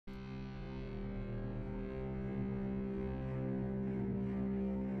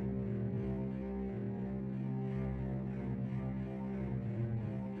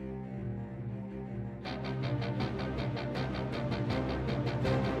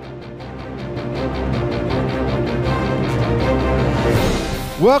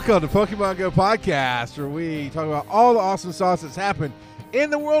Welcome to Pokemon Go Podcast, where we talk about all the awesome sauce that's happened in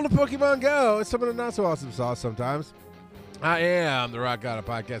the world of Pokemon Go and some of the not so awesome sauce sometimes. I am the rock god of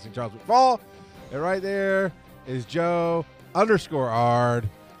podcasting, Charles McFall, and right there is Joe _Ard.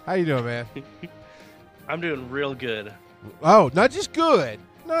 How you doing, man? I'm doing real good. Oh, not just good,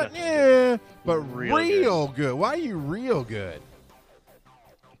 not but Real good. Why are you real good?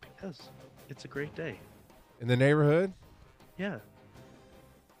 Because it's a great day. In the neighborhood, Yeah.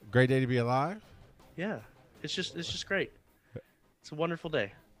 great day to be alive. Yeah. It's just great. It's a wonderful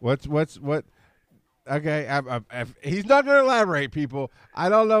day. What? Okay, he's not going to elaborate, people. I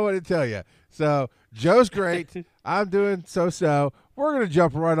don't know what to tell you. So, Joe's great. I'm doing so. We're going to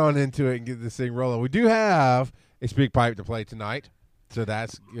jump right on into it and get this thing rolling. We do have a speak pipe to play tonight, so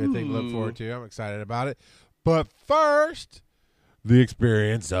that's a good thing to look forward to. I'm excited about it. But first, the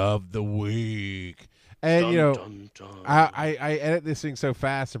experience of the week. And, Dun. I edit this thing so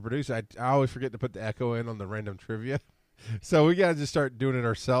fast and produce it, I always forget to put the echo in on the random trivia. So we got to just start doing it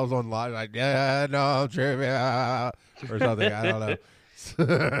ourselves on live, like, no trivia or something. I don't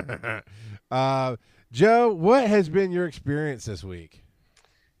know. Joe, what has been your experience this week?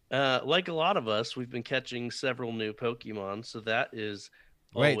 Like a lot of us, we've been catching several new Pokemon, so that is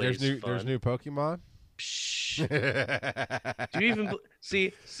Wait, always there's fun. new Pokemon? Psh. Do you even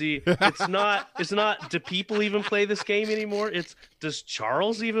see? It's not. Do people even play this game anymore? Does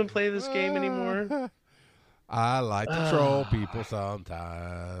Charles even play this game anymore? I like to troll people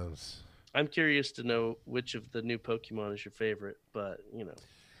sometimes. I'm curious to know which of the new Pokemon is your favorite, but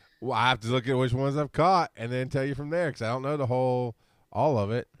Well, I have to look at which ones I've caught and then tell you from there because I don't know all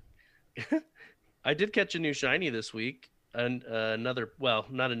of it. I did catch a new shiny this week. And another, well,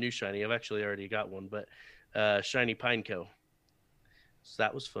 not a new shiny. I've actually already got one, but shiny Pineco. So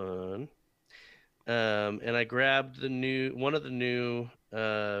that was fun. And I grabbed one of the new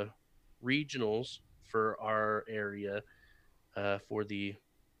regionals for our area for the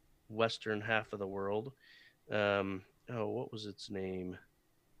western half of the world. What was its name?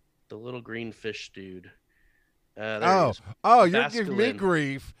 The little green fish dude. You're giving me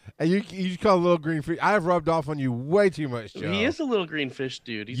grief, and you call a little green fish. I've rubbed off on you way too much, Joe. He is a little green fish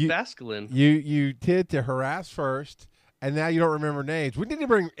dude. He's Basculin. You did to harass first, and now you don't remember names. We need to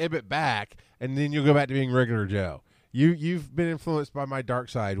bring Ibbot back, and then you'll go back to being regular Joe. You've been influenced by my dark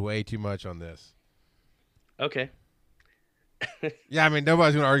side way too much on this. Okay. Yeah, I mean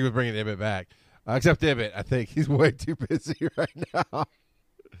nobody's going to argue with bringing Ibbot back, except Ibbot. I think he's way too busy right now.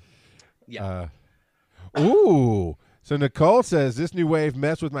 Yeah. Ooh. So Nicole says, this new wave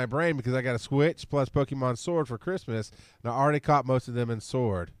messed with my brain because I got a Switch plus Pokemon Sword for Christmas, and I already caught most of them in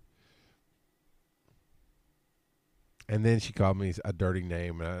Sword. And then she called me a dirty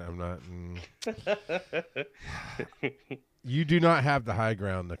name. I'm not. You do not have the high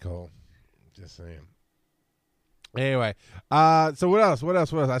ground, Nicole. Just saying. Anyway, so what else?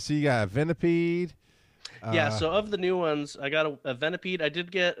 I see you got a Venipede. So of the new ones, I got a Venipede. I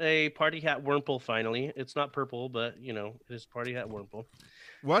did get a Party Hat Wurmple finally. It's not purple, but it is Party Hat Wurmple.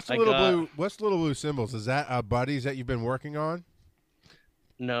 What's the little blue symbols? Is that buddies that you've been working on?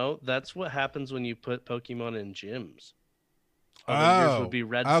 No, that's what happens when you put Pokemon in gyms. Yours would be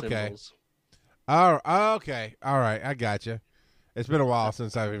red symbols. Oh, okay. All right, I got you. It's been a while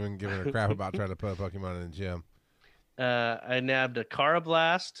since I've even given a crap about trying to put a Pokemon in the gym. I nabbed a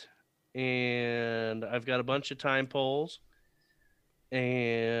Carablast. And I've got a bunch of time poles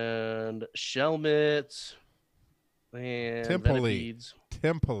and Shelmets and Venipedes.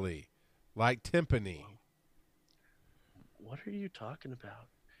 Temple, like timpani. What are you talking about?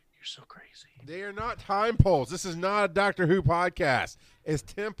 You're so crazy. They are not time poles. This is not a Doctor Who podcast. It's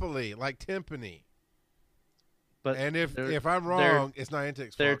Temple, like timpani. But and if I'm wrong, it's not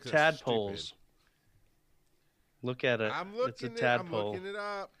Niantic's fault. They're tadpoles. Look at it. It's a tadpole. I'm looking it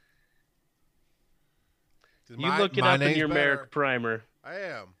up. You look it up in your Merrick Primer. I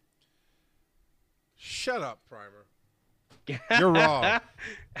am. Shut up, Primer. You're wrong.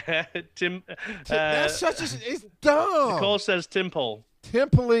 That's it's dumb. Nicole says Timpole.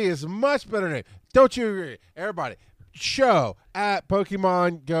 Temple is a much better name. Don't you agree? Everybody, show at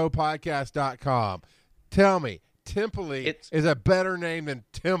PokemonGoPodcast.com. Tell me, Temple is a better name than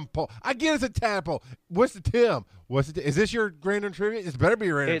Temple. I get it's a tadpole. What's the Tim? Is this your random trivia? It better be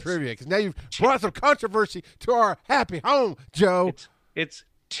your random trivia because now you've brought some controversy to our happy home, Joe. It's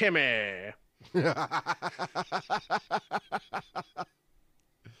Timmy.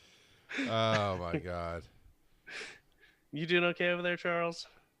 Oh, my God. You doing okay over there, Charles?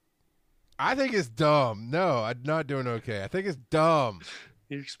 I think it's dumb. No, I'm not doing okay. I think it's dumb.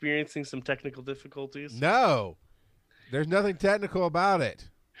 You're experiencing some technical difficulties. No, there's nothing technical about it.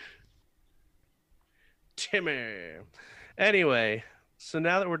 Timmy. Anyway, so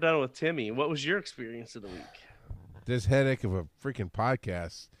now that we're done with Timmy, what was your experience of the week? This headache of a freaking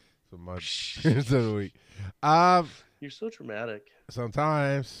podcast for my experience of the week. You're so dramatic.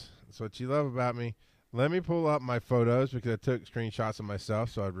 Sometimes that's what you love about me. Let me pull up my photos because I took screenshots of myself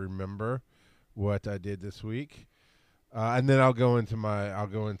so I'd remember what I did this week, and then I'll go into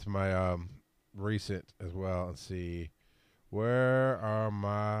my recent as well and see where are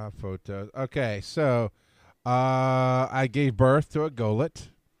my photos. Okay, so I gave birth to a golet,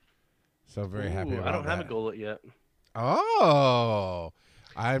 so I'm very happy about that. I don't have a golet yet. Oh,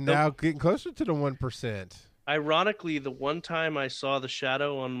 I'm now getting closer to the 1%. Ironically, the one time I saw the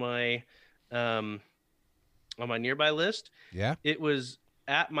shadow on my nearby list, Yeah, it was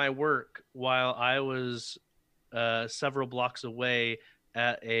at my work while I was several blocks away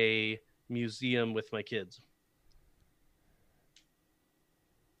at a museum with my kids.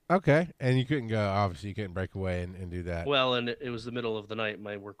 okay, and you couldn't go. Obviously, you couldn't break away and do that. Well, and it was the middle of the night.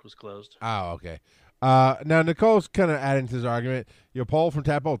 My work was closed. Oh, okay. Now Nicole's kind of adding to his argument. Your poll from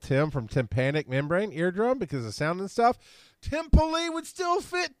Tadpole Tim from Tympanic Membrane Eardrum because of sound and stuff. Timpoli would still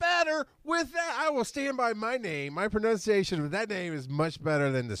fit better with that. I will stand by my name. My pronunciation of that name is much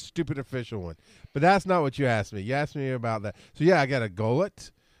better than the stupid official one. But that's not what you asked me. You asked me about that. So yeah, I got a gullet.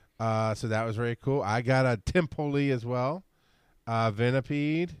 So that was very cool. I got a Timpoli as well.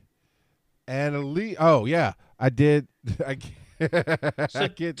 Venipede and a Lee. Oh yeah, I did. So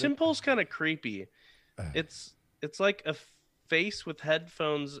Timpole's kind of creepy. It's like a face with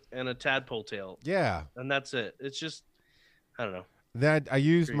headphones and a tadpole tail. Yeah, and that's it. It's just, I don't know. Then I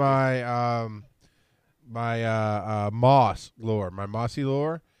used creepy. My moss lure, my mossy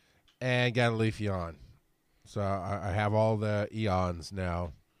lure, and got a Leafeon. So I have all the eons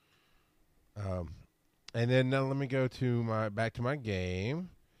now. And then now let me go to back to my game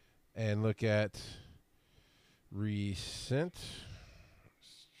and look at recent.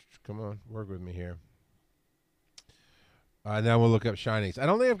 Come on, work with me here. Now we'll look up shinies. I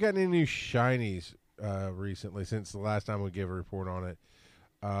don't think I've gotten any new shinies recently since the last time we gave a report on it.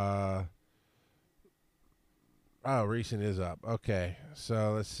 Recent is up. Okay,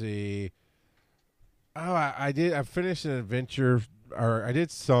 so let's see. Oh, I finished an adventure, or I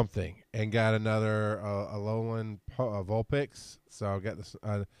did something and got another Alolan Vulpix. So I got this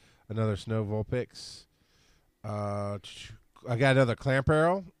another Snow Vulpix. I got another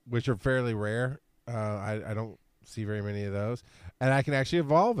Clamperl, which are fairly rare. I don't see very many of those, and I can actually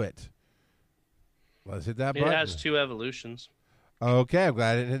evolve it. Let's hit that button. It has 2 evolutions. Okay, I'm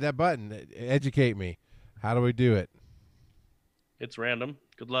glad I didn't hit that button. Educate me. How do we do it? It's random.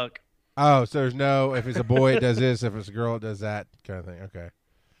 Good luck. Oh, so there's no, if it's a boy, it does this. If it's a girl, it does that kind of thing. Okay.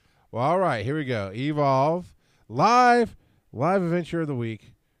 Well, all right, here we go. Evolve. Live adventure of the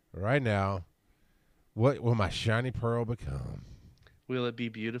week right now. What will my shiny pearl become? Will it be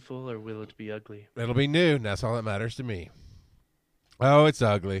beautiful or will it be ugly? It'll be new, and that's all that matters to me. Oh, it's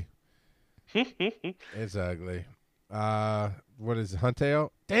ugly. It's ugly. What is it, Huntail?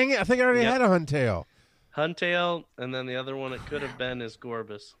 Dang it, I think I already had a Huntail. Huntail, and then the other one it could have been is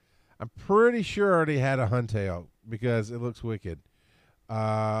Gorbis. I'm pretty sure I already had a Huntail because it looks wicked. All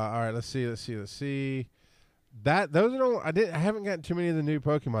right, let's see. Those are all, I haven't gotten too many of the new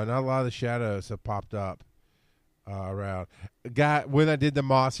Pokemon. Not a lot of the shadows have popped up around. When I did the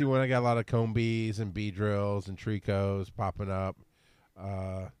Mossy one, I got a lot of Combees and Beedrills and Tricos popping up.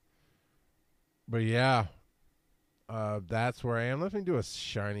 But yeah, that's where I am. Let me do a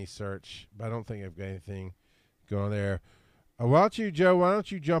shiny search, but I don't think I've got anything going there. Why don't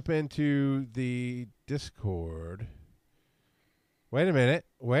you jump into the Discord? Wait a minute.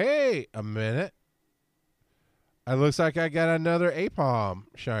 It looks like I got another Apom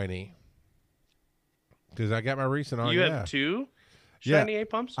shiny. Because I got my recent on. You have 2 shiny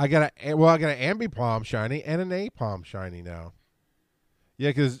Apoms? I got an Ambipom shiny and an Apom shiny now.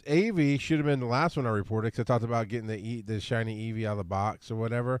 Yeah, because Eevee should have been the last one I reported because I talked about getting the shiny Eevee out of the box or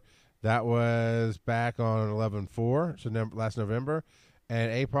whatever. That was back on 11/4, so last November.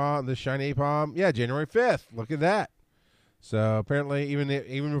 And Apom, the shiny Apom, January 5th. Look at that. So apparently,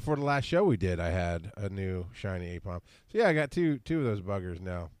 even before the last show we did, I had a new shiny Apom. So yeah, I got two of those buggers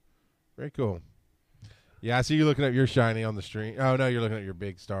now. Very cool. Yeah, I see you looking at your shiny on the stream. Oh no, you're looking at your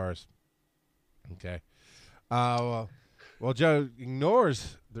big stars. Okay. Well, Well, Joe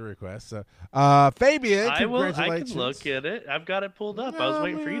ignores the request. So, Fabian, I congratulations. can look at it. I've got it pulled up. I was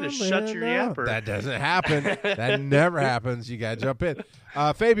waiting for you to shut your no. yapper. That doesn't happen. That never happens. You got to jump in.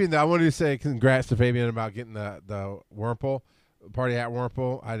 Fabian, I wanted to say congrats to Fabian about getting the Wurmple, party hat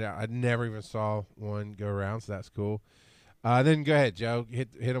Wurmple. I never even saw one go around, so that's cool. Then go ahead, Joe.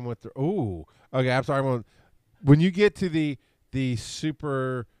 Hit him with the. Ooh. Okay, I'm sorry. When you get to the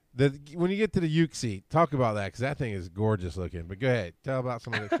super. When you get to the uke seat, talk about that because that thing is gorgeous looking. But go ahead, tell about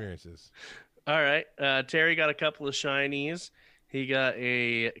some of the experiences. All right, Terry got a couple of shinies. He got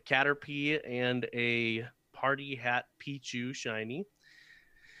a Caterpie and a Party Hat Pichu shiny,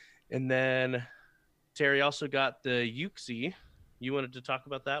 and then Terry also got the Uxie. You wanted to talk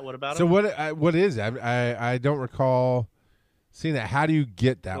about that? What about so him? what is it? I don't recall seeing that. How do you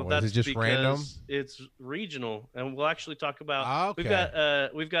get that Well, one? Is it just random? It's regional, and we'll actually talk about. Okay.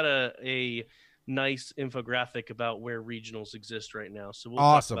 We've got a nice infographic about where regionals exist right now, so we'll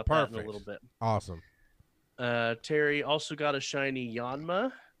Awesome. talk about Perfect. that in a little bit. Awesome. Terry also got a shiny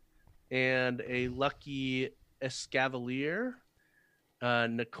Yanma and a lucky Escavalier.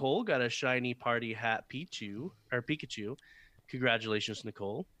 Nicole got a shiny Party Hat Pikachu. Congratulations,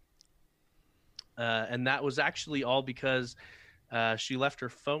 Nicole. And that was actually all because she left her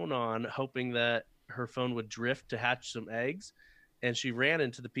phone on, hoping that her phone would drift to hatch some eggs, and she ran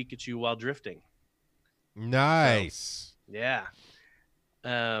into the Pikachu while drifting. Nice. So, yeah.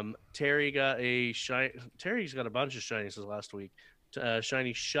 Terry got a shiny. Terry's got a bunch of shinies this last week.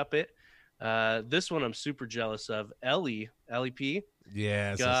 Shiny Shuppet. This one I'm super jealous of. Ellie P.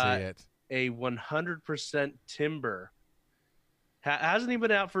 Yes, got I see it. a 100% Timber. Hasn't even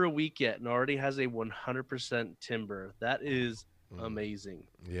been out for a week yet, and already has a 100% Timber. That is amazing.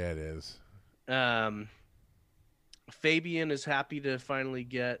 Yeah, it is. Fabian is happy to finally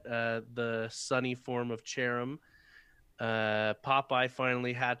get the sunny form of Cherim. Popeye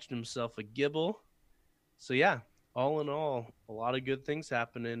finally hatched himself a Gibble. So yeah, all in all, a lot of good things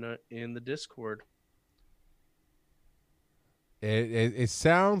happening in the Discord. It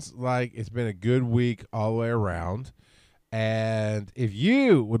sounds like it's been a good week all the way around. And if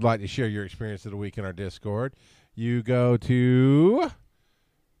you would like to share your experience of the week in our Discord, you go to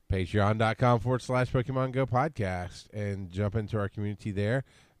patreon.com/Pokemon Go podcast and jump into our community there.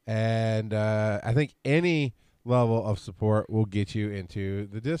 And I think any level of support will get you into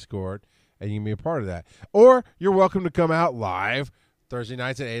the Discord, and you can be a part of that. Or you're welcome to come out live Thursday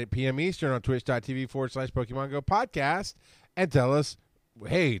nights at 8 p.m. Eastern on twitch.tv/Pokemon Go podcast and tell us,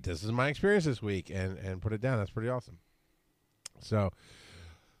 hey, this is my experience this week, and put it down. That's pretty awesome. So,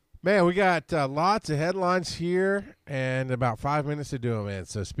 man, we got lots of headlines here and about 5 minutes to do them in.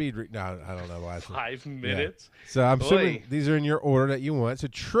 So, no, I don't know why. 5 minutes? Yeah. So, I'm assuming these are in your order that you want. So,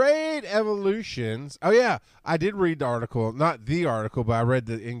 Trade Evolutions. Oh, yeah, I did read the article. Not the article, but I read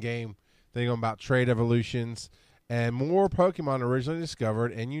the in-game thing about Trade Evolutions. And more Pokemon originally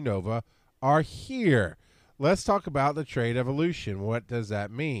discovered in Unova are here. Let's talk about the Trade Evolution. What does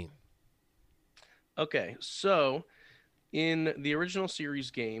that mean? Okay, so in the original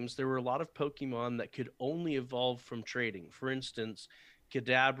series games, there were a lot of Pokemon that could only evolve from trading. For instance,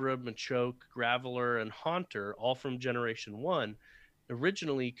 Kadabra, Machoke, Graveler, and Haunter, all from Generation 1,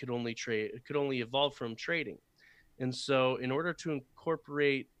 originally could only evolve from trading. And so in order to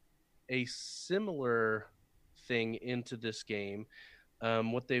incorporate a similar thing into this game,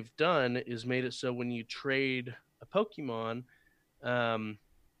 what they've done is made it so when you trade a Pokemon,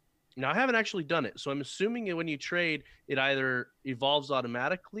 now, I haven't actually done it, so I'm assuming that when you trade, it either evolves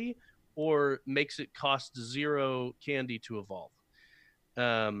automatically or makes it cost 0 candy to evolve.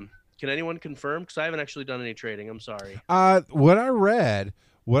 Can anyone confirm? Because I haven't actually done any trading. I'm sorry. What I read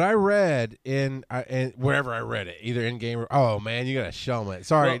in wherever I read it, either in game or oh man, you got a Shelmet.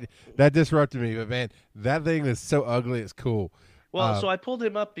 Sorry, that disrupted me, but man, that thing is so ugly. It's cool. Well, so I pulled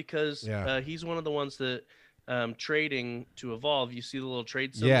him up because he's one of the ones that. Trading to evolve. You see the little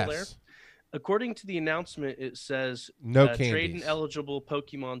trade symbol there? According to the announcement, it says trade eligible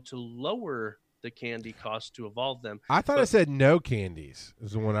Pokemon to lower the candy cost to evolve them. I thought it said no candies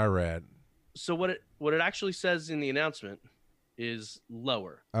is the one I read. So what it actually says in the announcement is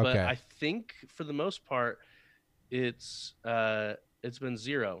lower. Okay. But I think for the most part it's been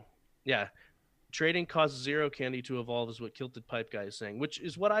 0. Yeah. Trading costs 0 candy to evolve is what Kilted Pipe Guy is saying, which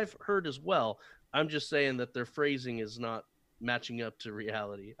is what I've heard as well. I'm just saying that their phrasing is not matching up to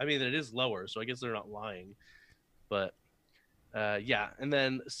reality. I mean, it is lower, so I guess they're not lying. But yeah, and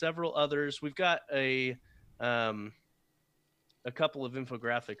then several others. We've got a couple of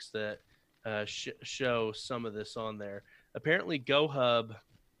infographics that show some of this on there. Apparently, GoHub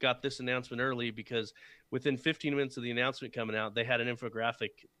got this announcement early because within 15 minutes of the announcement coming out, they had an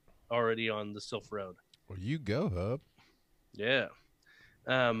infographic already on the Sylph Road. Well, you go, Hub. Yeah.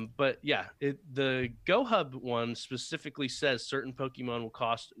 But yeah, the Go Hub one specifically says certain Pokemon will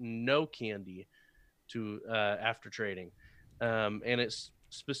cost no candy to after trading. And it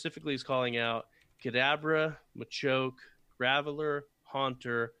specifically is calling out Kadabra, Machoke, Graveler,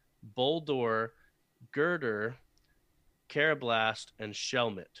 Haunter, Boldor, Girder, Carablast, and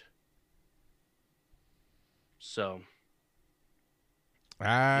Shelmet. So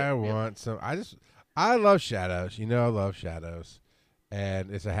I want some. I love Shadows. You know, I love Shadows,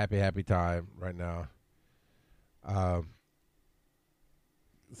 and it's a happy time right now.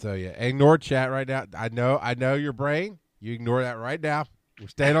 So yeah, ignore chat right now. I know your brain. You ignore that right now. We're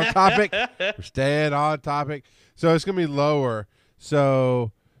staying on topic. We're staying on topic. So it's gonna be lower.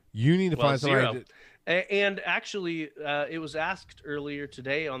 So you need to find somebody. And actually, it was asked earlier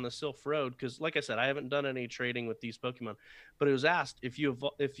today on the Sylph Road because, like I said, I haven't done any trading with these Pokemon, but it was asked if you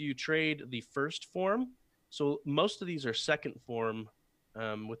trade the first form. So most of these are second form,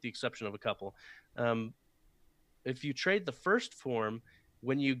 with the exception of a couple. If you trade the first form,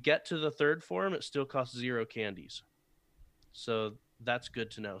 when you get to the third form, it still costs 0 candies. So that's good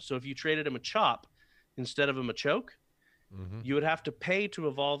to know. So if you traded a Machop instead of a Machoke, you would have to pay to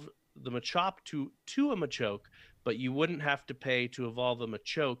evolve the Machop to a Machoke, but you wouldn't have to pay to evolve a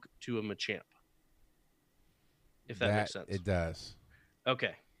Machoke to a Machamp. If that makes sense. It does.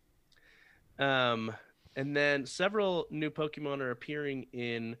 Okay. And then several new Pokemon are appearing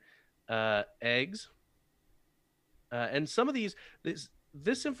in eggs. And some of these, this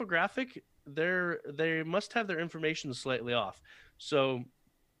infographic, they must have their information slightly off. So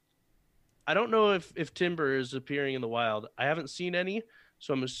I don't know if Timber is appearing in the wild. I haven't seen any,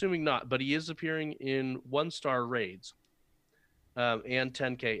 so I'm assuming not. But he is appearing in 1-star raids and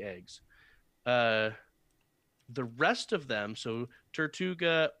 10K eggs. The rest of them, so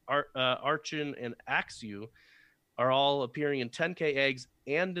Tortuga, Archon, and Axew, are all appearing in 10K eggs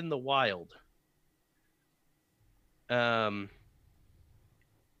and in the wild. And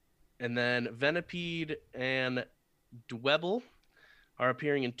then Venipede and Dwebble are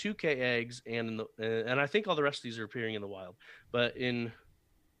appearing in 2K eggs and I think all the rest of these are appearing in the wild. But in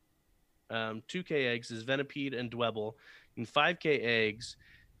 2K eggs is Venipede and Dwebble. In 5K eggs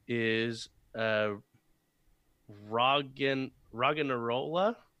is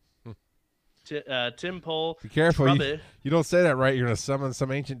Roggenrola, Timpole. Be careful, you don't say that right. You're gonna summon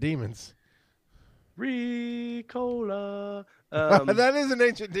some ancient demons. Ricola. That is an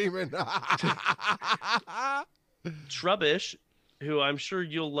ancient demon. Trubbish, who I'm sure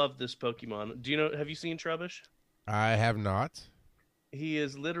you'll love this Pokemon. Do you know? Have you seen Trubbish? I have not. He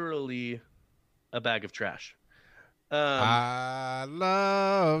is literally a bag of trash. I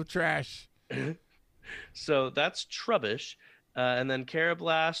love trash. So that's Trubbish, and then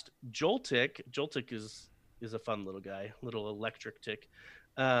Carablast, Joltik. Joltik is a fun little guy, little electric tick,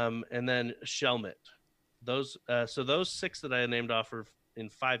 and then Shelmet. Those 6 that I named off are in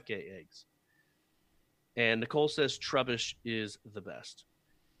 5K eggs. And Nicole says Trubbish is the best,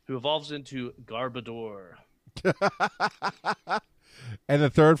 who evolves into Garbodor. And the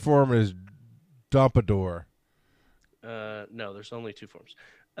third form is Dumpador. No, there's only 2 forms.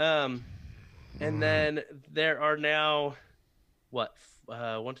 And then there are now, 1,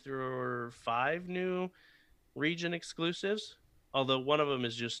 2, 3, or 5 new region exclusives. Although one of them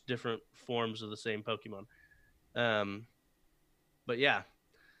is just different forms of the same Pokemon. But yeah,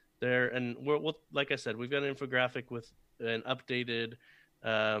 we'll like I said, we've got an infographic with an updated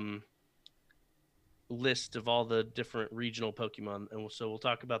list of all the different regional Pokemon, and so we'll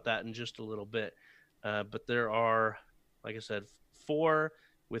talk about that in just a little bit. But there are, like I said, 4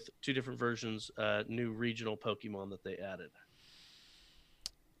 with 2 different versions, new regional Pokemon that they added.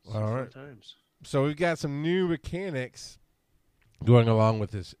 All right. Times. So we've got some new mechanics going along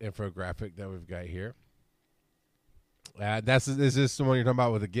with this infographic that we've got here. Is this the one you're talking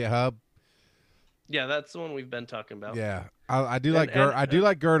about with the GitHub? Yeah, that's the one we've been talking about. Yeah, I do like Girder. I do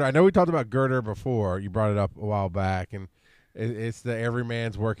like Girder. I know we talked about Girder before. You brought it up a while back, and it's the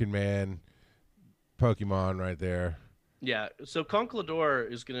everyman's working man Pokemon right there. Yeah, so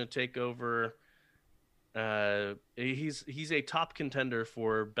Conkeldurr is going to take over. He's a top contender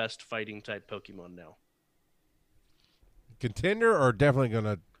for best fighting type Pokemon now. Contender or definitely going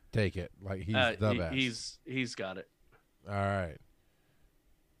to take it? Like he's the best. He's got it. All right.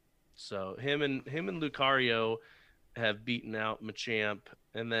 So him and Lucario have beaten out Machamp,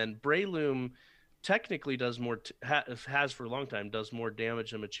 and then Breloom technically does more has for a long time does more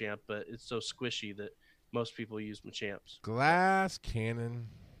damage than Machamp, but it's so squishy that most people use Machamps. Glass Cannon.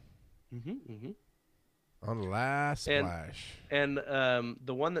 On the last And splash. and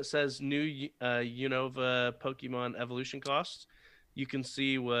the one that says new Unova Pokemon evolution costs, you can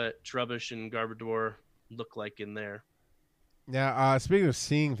see what Trubbish and Garbodor look like in there. Now, speaking of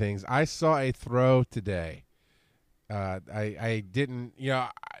seeing things, I saw a throw today. I didn't,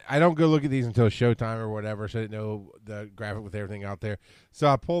 I don't go look at these until showtime or whatever, so I didn't know the graphic with everything out there. So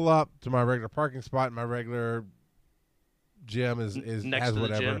I pull up to my regular parking spot, and my regular gym is Next has to the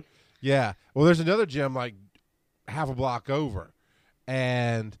whatever. gym? Yeah. Well, there's another gym like half a block over,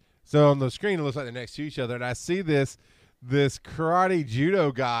 and so on the screen it looks like they're next to each other, and I see this karate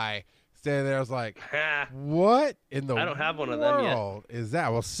judo guy standing there. I was like, what in the I don't have one of them yet. world is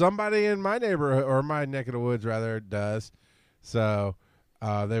that? Well, somebody in my neighborhood or my neck of the woods rather does. So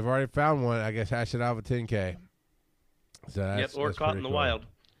they've already found one. I guess hash it out with 10K. So that's, or that's caught pretty in the cool. wild.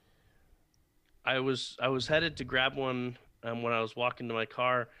 I was headed to grab one when I was walking to my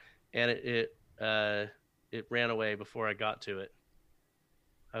car, and it ran away before I got to it.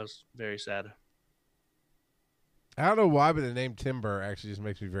 I was very sad. I don't know why, but the name Timber actually just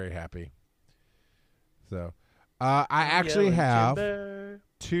makes me very happy. So I actually Yelling have timber.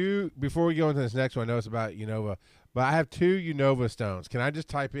 two. Before we go into this next one, I know it's about Unova, but I have 2 Unova stones. Can I just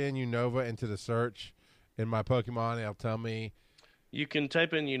type in Unova into the search in my Pokemon, and it'll tell me? You can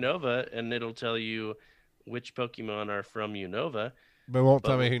type in Unova, and it'll tell you which Pokemon are from Unova. But it won't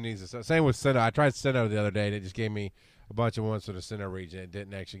tell But- me who needs this. Same with Sinnoh. I tried Sinnoh the other day, and it just gave me a bunch of ones for the Sinnoh region. It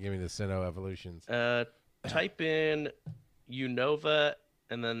didn't actually give me the Sinnoh evolutions. Type in Unova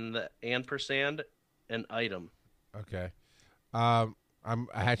and then the ampersand and item. Okay. I'm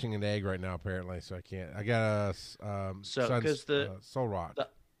hatching an egg right now, apparently, so I can't. I got a So, 'cause the- Soul Rock. the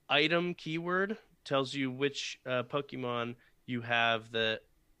item keyword tells you which Pokemon you have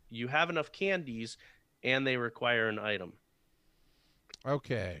enough candies, and they require an item.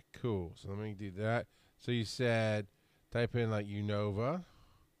 Okay, cool. So let me do that. So you said type in like Unova.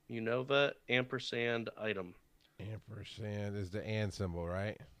 Unova ampersand item. Ampersand is the and symbol,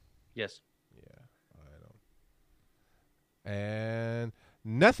 right? Yes. Yeah, item. And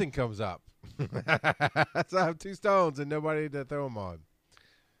nothing comes up. So I have 2 stones and nobody to throw them on.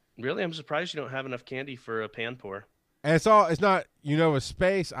 Really, I'm surprised you don't have enough candy for a Panpour. And it's not Unova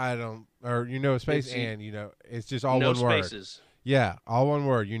space item or Unova space It's- and it's just all no one word. spaces. Yeah, all one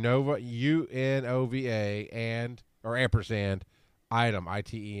word. Unova, UNOVA and or ampersand item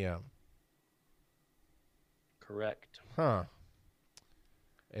ITEM. Correct. Huh.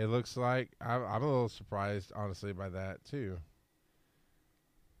 It looks like I'm a little surprised, honestly, by that too.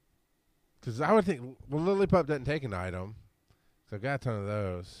 Because I would think, well, Lillipup doesn't take an item, so I've got a ton of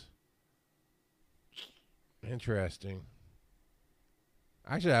those. Interesting.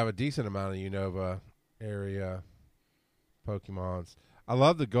 Actually, I have a decent amount of Unova area Pokemons. I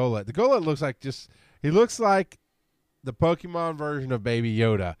love the Golett. The Golett looks like the Pokemon version of Baby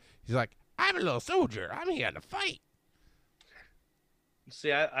Yoda. He's like, I'm a little soldier. I'm here to fight.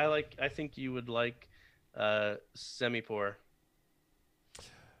 See, I think you would like Semipour.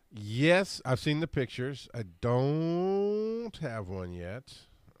 Yes, I've seen the pictures. I don't have one yet.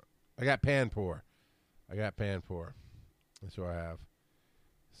 I got Panpour. That's what I have.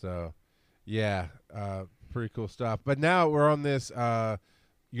 So, yeah, pretty cool stuff. But now we're on this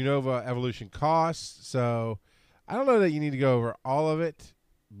Unova evolution costs. So I don't know that you need to go over all of it,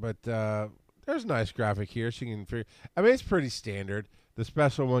 but there's a nice graphic here. So you can figure. I mean, it's pretty standard. The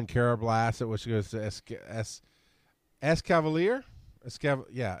special one, Carablast, which goes to Escavalier.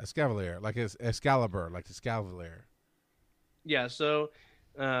 Escavalier, like Excalibur, like Escavalier. Yeah, so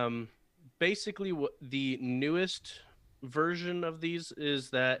basically what the newest version of these is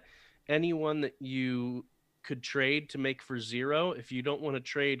that anyone that you could trade to make for 0, if you don't want to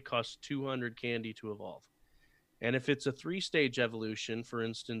trade, costs 200 candy to evolve. And if it's a 3-stage evolution, for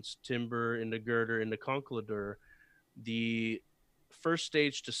instance, Timber into Girder into Conkeldurr, the first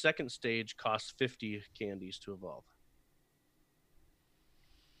stage to second stage costs 50 candies to evolve.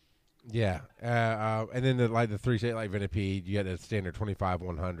 Yeah, and then the 3-stage like Venipede, you get a standard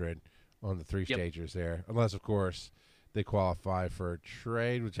 25-100 on the 3-stagers there, unless of course they qualify for a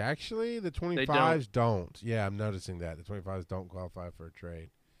trade, which actually the 25s don't. Yeah, I'm noticing that the 25s don't qualify for a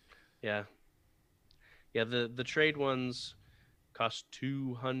trade. Yeah, the trade ones cost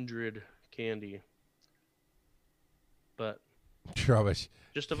 200 candy, but Rubbish.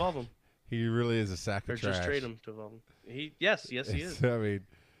 just evolve them. He really is a sack Or of trash. just trade them to evolve them. Yes, he is. I mean,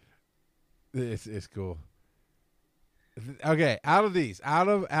 it's cool. Okay, out of these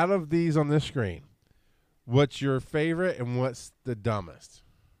on this screen, what's your favorite and what's the dumbest?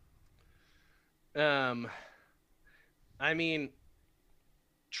 I mean,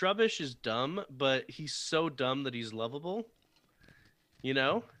 Trubbish is dumb, but he's so dumb that he's lovable. You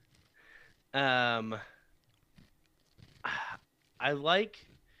know, um, I like.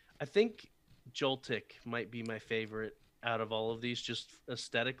 I think Joltik might be my favorite out of all of these, just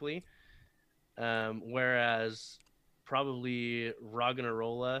aesthetically. Whereas probably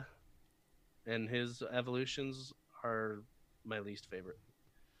Ragnarola and his evolutions are my least favorite.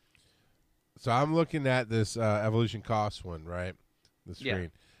 So I'm looking at this evolution cost one, right? The Yeah.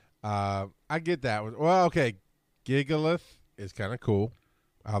 screen. I get that one. Well, okay. Gigalith is kind of cool.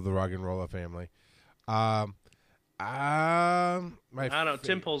 Out of the Rock and Rolla family. My I don't know.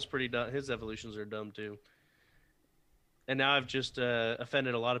 Tim Pole's pretty dumb. His evolutions are dumb too. And now I've just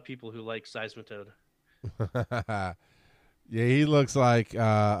offended a lot of people who like Seismitoad. yeah, he looks like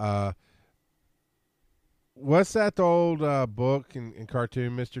what's that old book and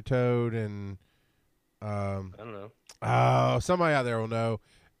cartoon, Mr. Toad, and I don't know. oh, somebody out there will know.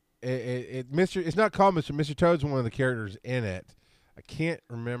 It's not called Mr. Toad's one of the characters in it. I can't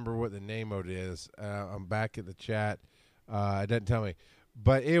remember what the name of it is. I'm back at the chat. It doesn't tell me.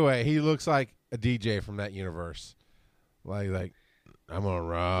 But anyway, he looks like a DJ from that universe. Like I'm gonna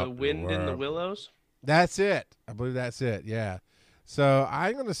rock The Wind in the Willows. That's it. I believe that's it. Yeah. So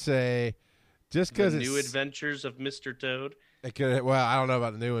I'm gonna say, just because The it's New Adventures of Mr. Toad. it could. Well, I don't know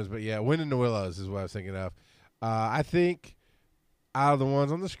about the new ones, but yeah, Wind in the Willows is what I was thinking of. I think out of the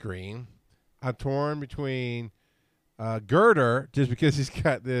ones on the screen, I'm torn between Girder, just because he's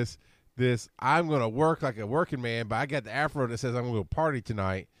got this. I'm gonna work like a working man, but I got the afro that says I'm gonna go party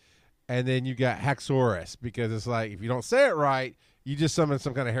tonight. And then you got Haxorus, because it's like if you don't say it right, you just summon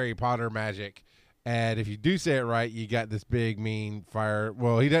some kind of Harry Potter magic. And if you do say it right, you got this big mean fire.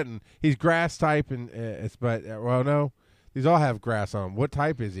 Well, he doesn't. He's grass type, and well, no, these all have grass on them. What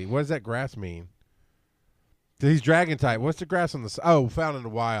type is he? What does that grass mean? He's dragon type. What's the grass on the? Oh, found in the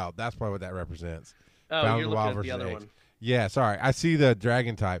wild. That's probably what that represents. Oh, Found you're in the looking wild at the versus other eggs. one. Yeah, sorry. I see the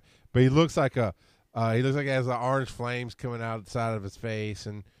dragon type, but he looks like he has the orange flames coming out the side of his face,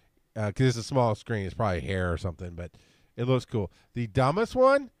 and because it's a small screen, it's probably hair or something, but it looks cool. The dumbest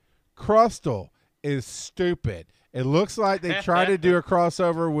one, Crustle, is stupid. It looks like they tried to do a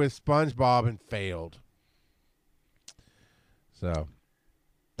crossover with SpongeBob and failed. So,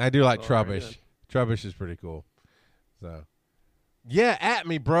 I do like Trubbish. Trubbish is pretty cool. So, yeah, at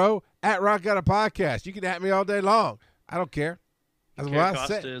me, bro. At Rock Got a Podcast. You can at me all day long. I don't care. That's what I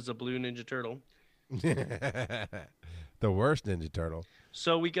Costa said. is a blue Ninja Turtle. The worst Ninja Turtle.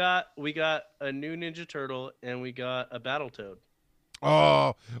 So we got a new Ninja Turtle and we got a Battletoad.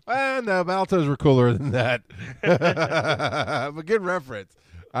 Oh, well, no, Battletoads were cooler than that. But good reference.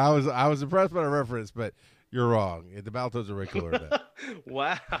 I was impressed by the reference, but you're wrong. The Battletoads are way cooler than that.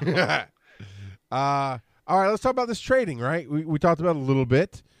 Wow. All right, let's talk about this trading, right? We talked about it a little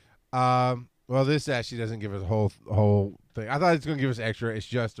bit. Well, this actually doesn't give us a whole thing. I thought it's going to give us extra. It's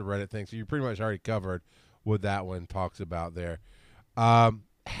just a Reddit thing, so you pretty much already covered what that one talks about there.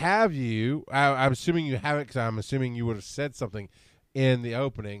 Have you? I'm assuming you haven't, because I'm assuming you would have said something in the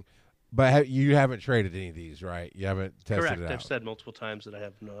opening, but you haven't traded any of these, right? You haven't tested Correct. it out. I've said multiple times that I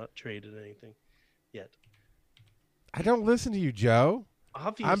have not traded anything yet. I don't listen to you, Joe.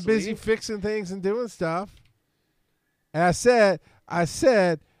 Obviously. I'm busy fixing things and doing stuff. And I said,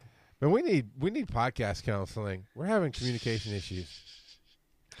 but we need podcast counseling. We're having communication issues.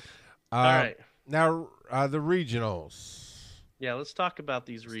 All right. Now, the regionals. Yeah, let's talk about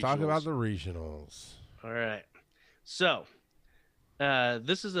these regionals. Let's talk about the regionals. All right. So,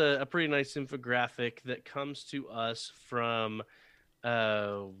 this is a pretty nice infographic that comes to us from DH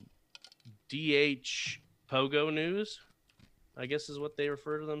Pogo News, I guess is what they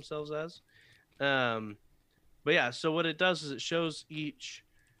refer to themselves as. But yeah, so what it does is it shows each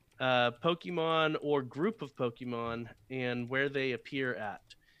Pokemon or group of Pokemon and where they appear at.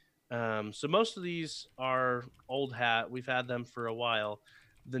 So most of these are old hat. We've had them for a while.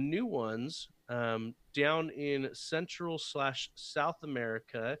 The new ones down in Central/South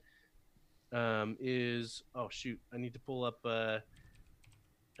America is, oh shoot, I need to pull up a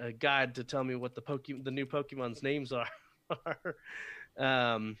guide to tell me what the new Pokemon's names are.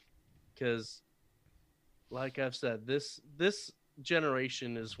 Because like I've said, this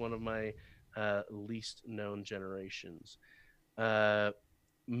generation is one of my least known generations. Maractus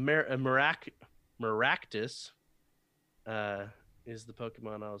is the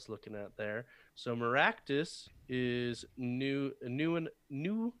Pokemon I was looking at there. So Maractus is new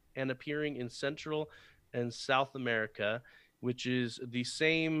and appearing in Central and South America, which is the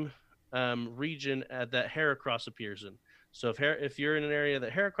same region that Heracross appears in. So if you're in an area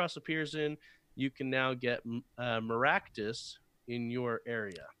that Heracross appears in, you can now get Maractus in your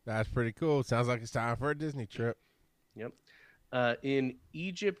area. That's pretty cool. Sounds like it's time for a Disney trip. Yep. In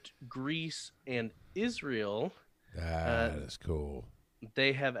Egypt, Greece, and Israel, That is cool.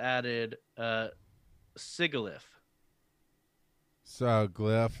 they have added Sigilif. So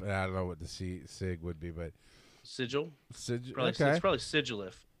glyph, I don't know what the sig would be, but Sigil. okay. It's probably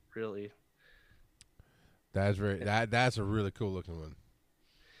Sigilif, really. That's that's a really cool looking one.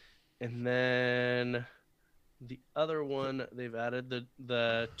 And then the other one they've added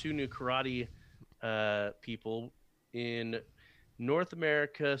the two new karate people in North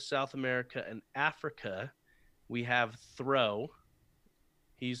America, South America, and Africa. We have Throw.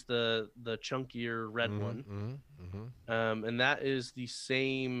 He's the chunkier red one. And that is the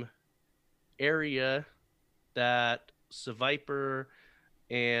same area that Seviper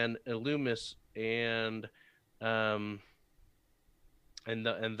and Illumis and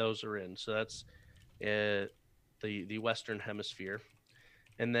those are in. So that's the Western Hemisphere.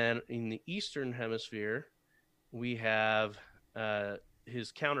 And then in the Eastern Hemisphere, we have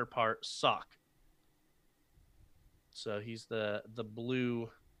his counterpart, Sock. So he's the blue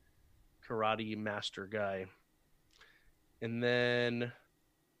karate master guy. And then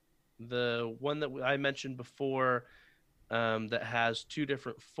the one that I mentioned before that has two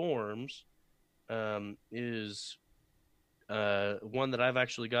different forms is one that I've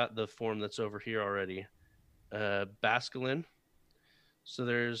actually got the form that's over here already. Basculin. So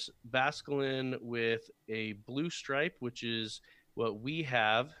there's Basculin with a blue stripe, which is what we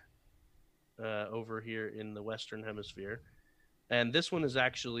have over here in the Western Hemisphere. And this one is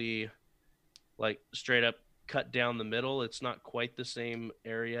actually like straight up cut down the middle. It's not quite the same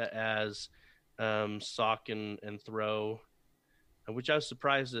area as Sock and Throw, which I was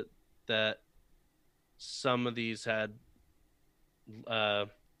surprised that some of these had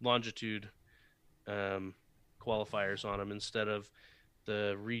longitude qualifiers on them instead of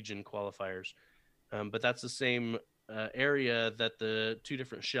the region qualifiers. But that's the same area that the two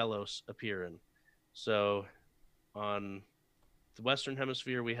different Shellos appear in. So on the Western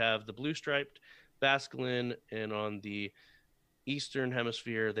Hemisphere, we have the blue striped Basculin, and on the Eastern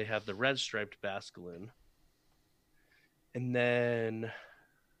Hemisphere, they have the red striped Basculin. And then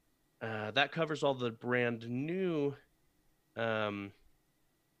that covers all the brand new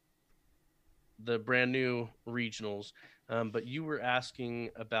regionals. But you were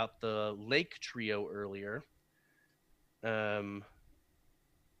asking about the Lake Trio earlier. The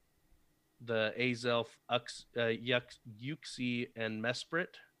Azelf, Yuxi, and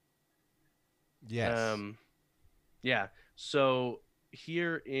Mesprit. Yes. Yeah. So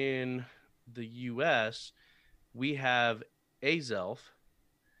here in the U.S., we have Azelf,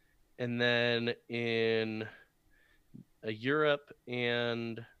 and then in Europe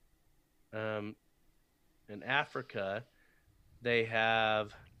and in Africa, they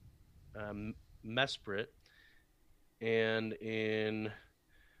have Mesprit, and in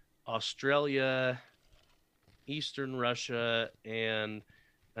Australia, Eastern Russia, and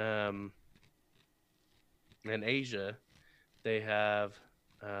Asia, they have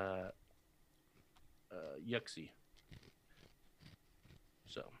Yuxi.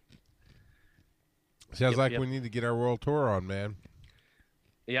 So sounds like we need to get our world tour on, man.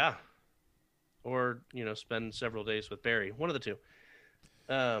 Yeah. Or, spend several days with Barry. One of the two.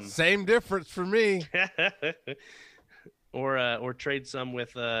 Same difference for me. Or trade some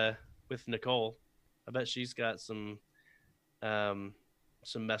with Nicole. I bet she's got some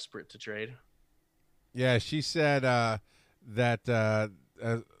Mesprit to trade. Yeah, she said that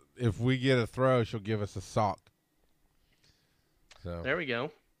if we get a throw, she'll give us a sock. So there we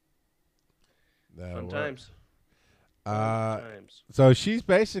go. Fun times. So she's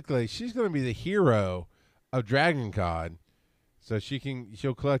going to be the hero of Dragon Con. So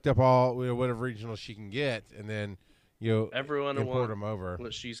she'll collect up all whatever regional she can get, and then everyone import them over.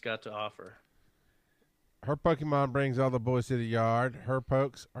 What she's got to offer. Her Pokemon brings all the boys to the yard. Her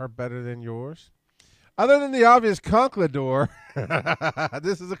pokes are better than yours. Other than the obvious Conkeldurr,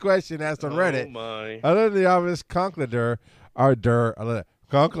 this is a question asked on Reddit. Oh my! Other than the obvious Conkeldurr, are there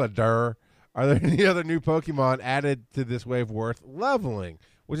any other new Pokemon added to this wave worth leveling?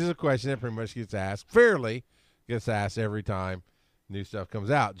 Which is a question that pretty much gets asked every time new stuff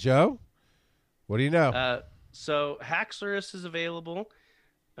comes out. Joe, what do you know? So Haxorus is available.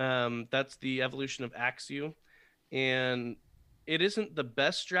 That's the evolution of Axew, and it isn't the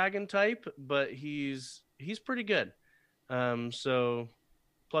best dragon type, but he's pretty good. So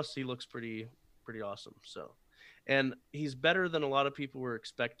plus he looks pretty awesome. So, and he's better than a lot of people were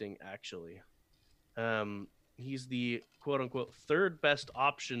expecting, actually. He's the quote unquote third best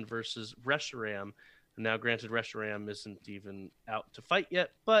option versus Reshiram Now, granted, Reshiram isn't even out to fight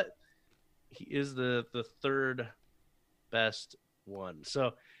yet, but he is the third best one.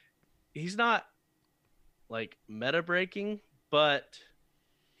 So he's not like meta breaking, but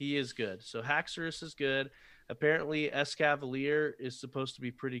he is good. So Haxorus is good. Apparently, Escavalier is supposed to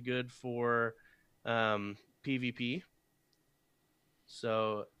be pretty good for PvP.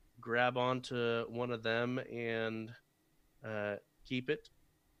 So grab onto one of them and keep it.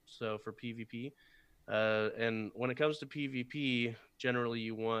 So for PvP. And when it comes to PvP, generally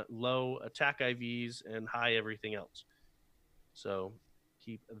you want low attack IVs and high everything else. So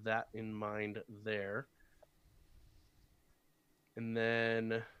keep that in mind there. And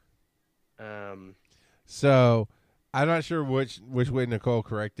then so I'm not sure which way Nicole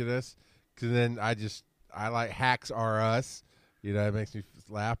corrected us, because then I like hacks are us. You know, it makes me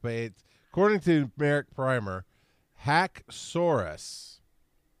laugh. But it's, according to Merrick Primer, Hacksaurus.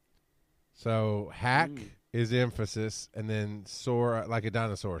 So hack is emphasis, and then Sora, like a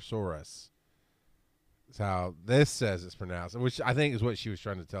dinosaur, Saurus. That's how this says it's pronounced, which I think is what she was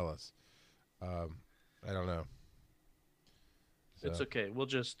trying to tell us. I don't know. So. It's okay. We'll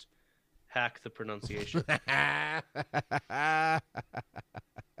just hack the pronunciation.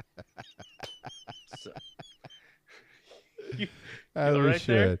 So. As we right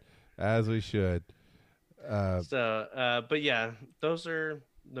should. there? As we should. But yeah, those are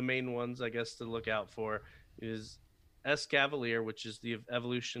the main ones, I guess, to look out for. Is Escavalier, which is the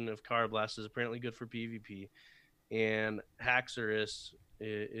evolution of Karrablast, is apparently good for PvP, and Haxorus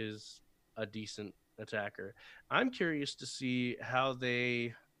is a decent attacker. I'm curious to see how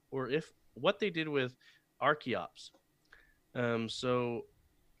they, or if what they did with Archeops. So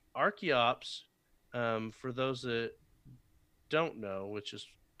Archeops, for those that don't know, which is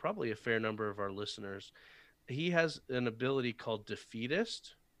probably a fair number of our listeners, he has an ability called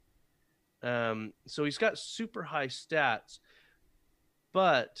Defeatist. So he's got super high stats,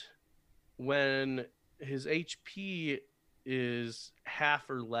 but when his HP is half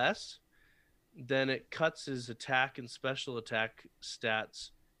or less, then it cuts his attack and special attack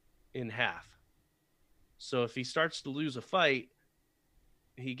stats in half. So if he starts to lose a fight,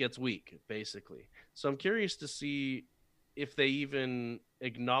 he gets weak, basically. So I'm curious to see if they even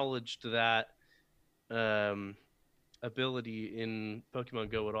acknowledged that ability in Pokemon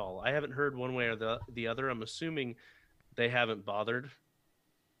Go at all. I haven't heard one way or the other. I'm assuming they haven't bothered,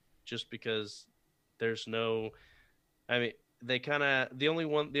 just because there's no, I mean, they kind of, the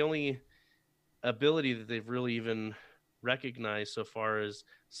only ability that they've really even recognized so far is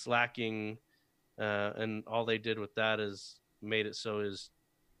slacking, and all they did with that is made it so his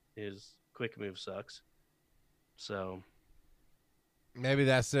quick move sucks. So maybe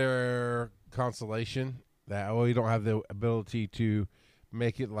that's their consolation, that you don't have the ability to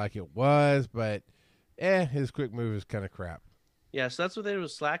make it like it was, but his quick move is kind of crap. Yeah, so that's what they were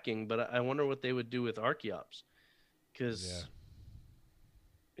slacking, but I wonder what they would do with Archeops. Because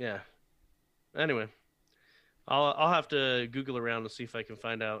yeah. Anyway, I'll have to Google around to see if I can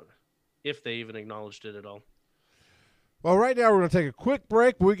find out if they even acknowledged it at all. Well, right now we're going to take a quick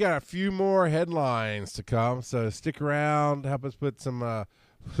break. We got a few more headlines to come, so stick around. Help us put some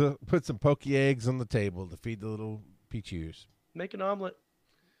poke eggs on the table to feed the little Pichus. Make an omelet.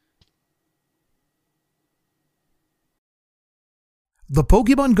 The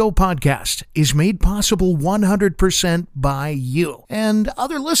Pokemon Go podcast is made possible 100% by you and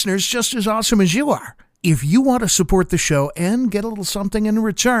other listeners just as awesome as you are. If you want to support the show and get a little something in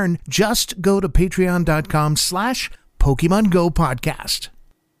return, just go to patreon.com/Pokemon Go podcast.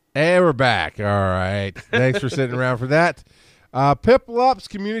 Hey, we're back. All right. Thanks for sitting around for that. Piplup's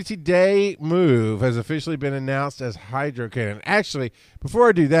Community Day move has officially been announced as Hydro Cannon. Actually, before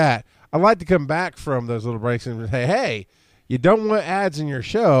I do that, I'd like to come back from those little breaks and say, hey, you don't want ads in your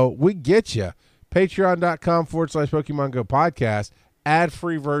show? We get you. Patreon.com/Pokemon Go podcast.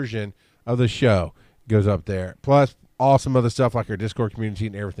 Ad-free version of the show goes up there. Plus, awesome other stuff like our Discord community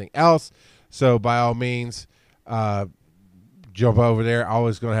and everything else. So, by all means, jump over there.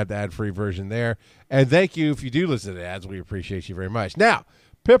 Always going to have the ad-free version there. And thank you if you do listen to the ads. We appreciate you very much. Now,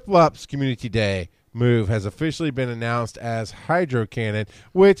 Piplup's Community Day move has officially been announced as Hydro Cannon,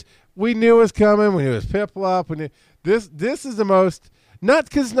 which we knew was coming. We knew it was Piplup. This is the most, not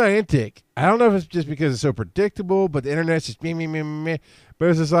because it's Niantic. I don't know if it's just because it's so predictable, but the internet's just meh. But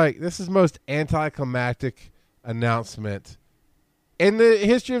it's just like, this is the most anticlimactic announcement in the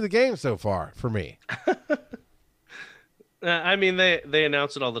history of the game so far for me. I mean, they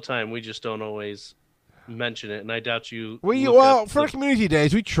announce it all the time. We just don't always mention it, and I doubt you. For Community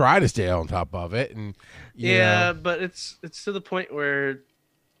Days, we try to stay on top of it, and yeah, but it's to the point where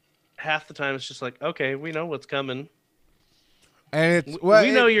half the time it's just like, okay, we know what's coming. And it's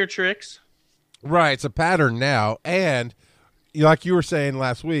We know your tricks. Right, it's a pattern now, and like you were saying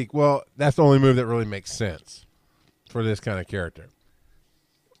last week, well, that's the only move that really makes sense for this kind of character.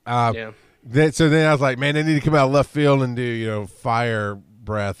 Yeah. So then I was like, man, they need to come out of left field and do fire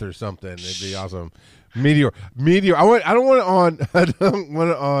breath or something. It'd be awesome. Meteor. I don't want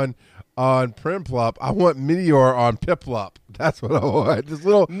it on Primplup. I want Meteor on Piplup. That's what I want. This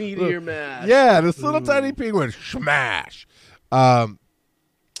little Meteor mash. Yeah, this little tiny penguin smash. And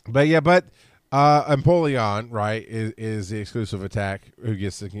Empoleon, right, is the exclusive attack. Who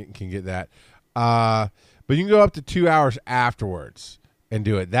can get that? But you can go up to 2 hours afterwards and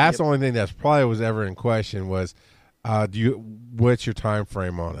do it. That's the only thing that's probably was ever in question was, what's your time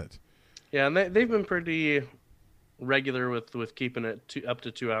frame on it? Yeah, and they've been pretty regular with keeping it up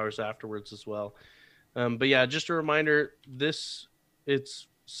to 2 hours afterwards as well. But yeah, just a reminder, it's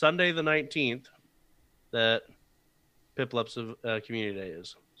Sunday the 19th that Piplup's Community Day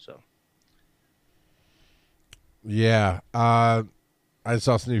is. So. Yeah. I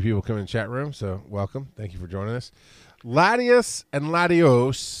saw some new people come in the chat room, so welcome. Thank you for joining us. Latios and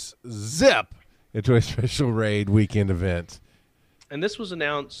Latios zip into a special raid weekend event. And this was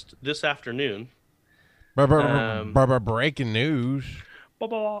announced this afternoon. Breaking news.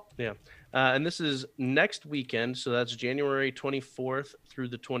 Yeah. And this is next weekend, so that's January 24th through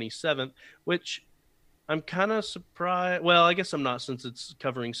the 27th, which I'm kind of surprised. Well, I guess I'm not, since it's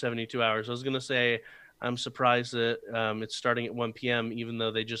covering 72 hours. I was going to say I'm surprised that it's starting at 1 p.m., even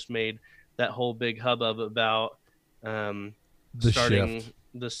though they just made that whole big hubbub about the starting shift.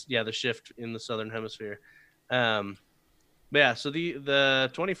 the shift in the Southern Hemisphere. But yeah, so the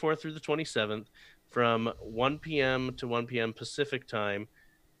 24th through the 27th, from 1 p.m. to 1 p.m. Pacific time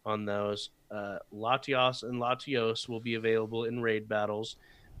on those, Latios and Latios will be available in raid battles.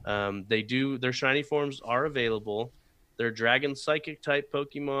 Their shiny forms are available. They're Dragon Psychic type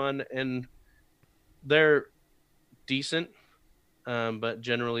Pokemon, and they're decent, but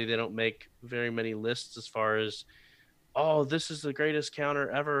generally they don't make very many lists as far as, oh, this is the greatest counter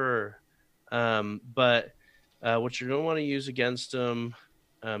ever. But what you're going to want to use against them,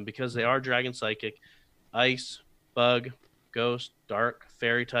 because they are Dragon Psychic, Ice, Bug, Ghost, Dark,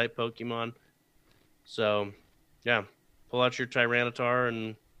 Fairy type Pokemon. So, yeah, pull out your Tyranitar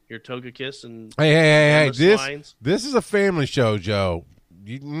and your Togekiss and Hey! Swines. This is a family show, Joe.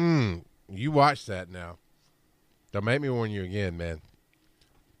 You watch that now. Don't make me warn you again, man.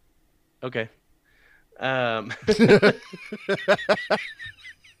 Okay. I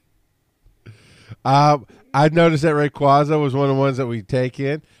noticed that Rayquaza was one of the ones that we take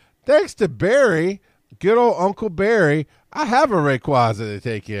in. Thanks to Barry, good old Uncle Barry, I have a Rayquaza to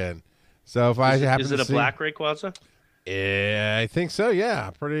take in. So if I happen is it to a see, black Rayquaza? Yeah, I think so. Yeah,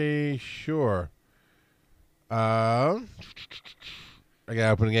 pretty sure. I gotta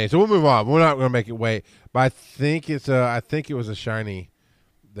open the game, so we'll move on. We're not gonna make it wait. But I think it was a shiny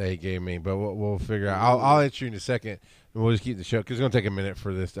they gave me, but we'll figure out. I'll answer you in a second, and we'll just keep the show because it's gonna take a minute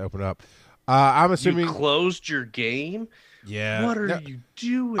for this to open up. I'm assuming You closed your game? Yeah. What are you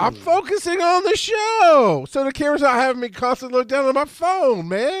doing? I'm focusing on the show, so the camera's not having me constantly look down at my phone,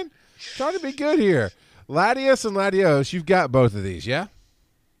 man. Trying to be good here. Latios and Latios, you've got both of these, yeah?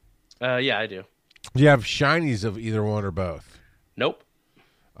 Yeah, I do. Do you have shinies of either one or both? Nope.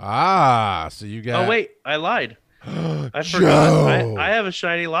 So you got... Oh, wait. I lied. I Joe! forgot. I have a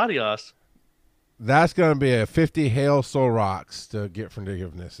shiny Latios. That's going to be a 50 Hail Soul Rocks to get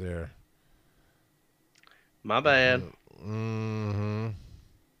forgiveness there. My bad. Mm-hmm.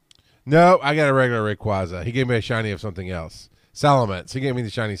 No, I got a regular Rayquaza. He gave me a shiny of something else. Salamence. He gave me the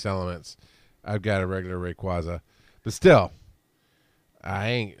shiny Salamence. I've got a regular Rayquaza. But still, I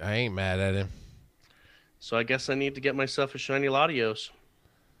ain't mad at him. So I guess I need to get myself a shiny Latios.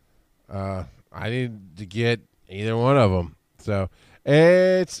 I need to get either one of them. So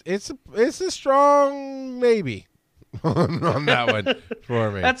it's a strong maybe on that one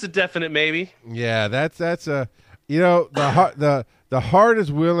for me. That's a definite maybe. Yeah, that's a the heart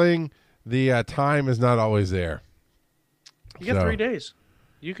is willing, the time is not always there. You got 3 days.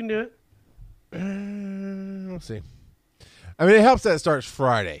 You can do it. We'll see. I mean, it helps that it starts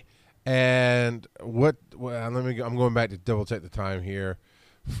Friday, and let me go. I'm going back to double check the time here.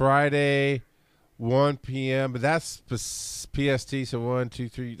 Friday, 1 p.m. But that's PST. So 1, 2,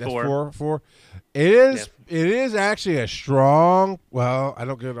 3. That's 4. It is. Yeah. It is actually a strong. Well, I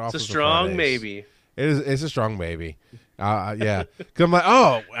don't get offers. It's a strong maybe. It is. It's a strong maybe. Yeah. Because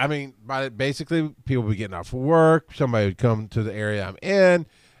I'm like, basically, people would be getting off of work. Somebody would come to the area I'm in,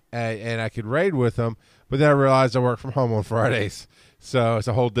 and I could raid with them. But then I realized I work from home on Fridays, so it's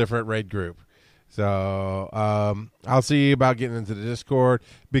a whole different raid group. So I'll see about getting into the Discord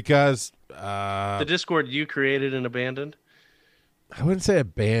because the Discord you created and abandoned. I wouldn't say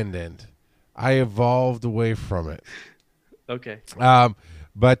abandoned. I evolved away from it. Okay.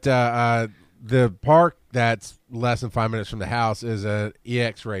 But the park that's less than 5 minutes from the house is an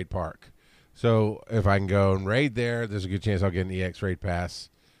EX raid park. So if I can go and raid there, there's a good chance I'll get an EX raid pass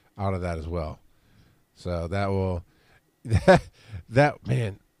out of that as well. So that will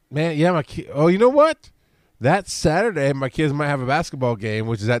man, yeah, my kid. Oh, you know what? That Saturday, my kids might have a basketball game,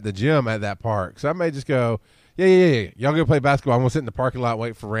 which is at the gym at that park. So I may just go, yeah. Y'all go play basketball. I'm going to sit in the parking lot,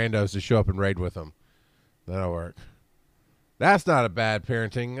 wait for randos to show up and raid with them. That'll work. That's not a bad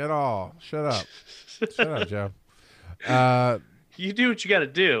parenting at all. Shut up. Shut up, Joe. You do what you got to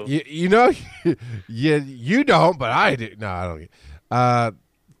do. You know, you don't, but I do. No, I don't.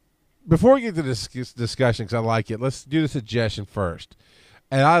 Before we get to this discussion, because I like it, let's do the suggestion first.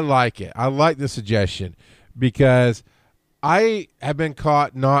 And I like it. I like the suggestion because I have been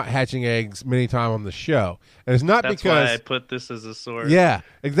caught not hatching eggs many times on the show. And it's not That's because why I put this as a source. Yeah,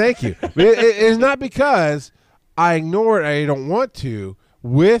 thank you. But it's not because I ignore it. I don't want to.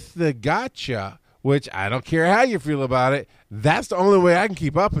 With the gotcha, which I don't care how you feel about it, that's the only way I can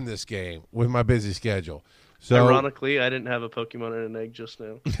keep up in this game with my busy schedule. So, ironically, I didn't have a Pokemon and an egg just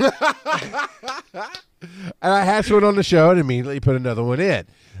now. And I hatched one on the show and immediately put another one in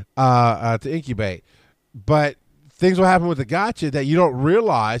to incubate. But things will happen with the gotcha that you don't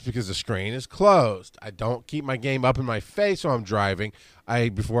realize because the screen is closed. I don't keep my game up in my face while I'm driving.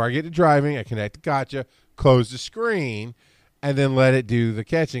 Before I get to driving, I connect the gotcha, close the screen, and then let it do the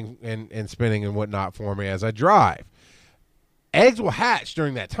catching and spinning and whatnot for me as I drive. Eggs will hatch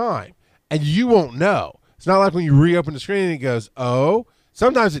during that time, and you won't know. It's not like when you reopen the screen and it goes, oh.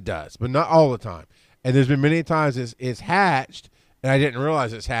 Sometimes it does, but not all the time. And there's been many times it's hatched, and I didn't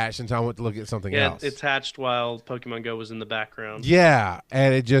realize it's hatched until I went to look at something else. It's hatched while Pokemon Go was in the background. Yeah,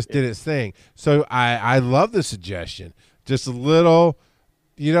 and it just did its thing. So I love the suggestion. Just a little,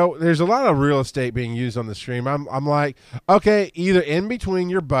 there's a lot of real estate being used on the stream. I'm like, okay, either in between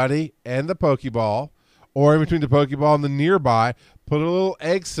your buddy and the Pokeball, or in between the Pokeball and the nearby, put a little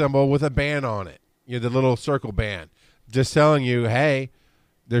egg symbol with a band on it. The little circle band. Just telling you, hey,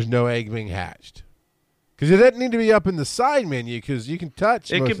 there's no egg being hatched. Because it doesn't need to be up in the side menu because you can touch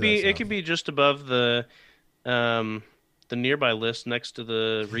it. It could be just above the nearby list next to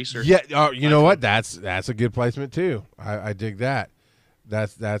the research. Yeah, you know what? That's a good placement too. I dig that.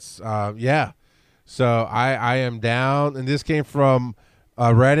 That's yeah. So I am down, and this came from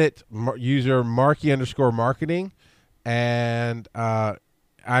Reddit user Marky_marketing, and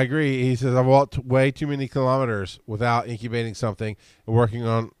I agree. He says, I've walked way too many kilometers without incubating something and working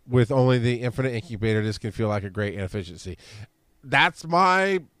on with only the infinite incubator. This can feel like a great inefficiency. That's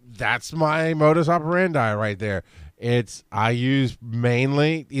my modus operandi right there. I use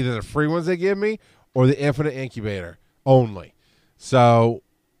mainly either the free ones they give me or the infinite incubator only. So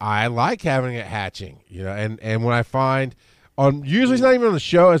I like having it hatching, and when I find usually it's not even on the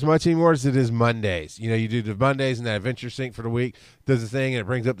show as much anymore as it is Mondays. You do the Mondays and that Adventure Sync for the week does the thing and it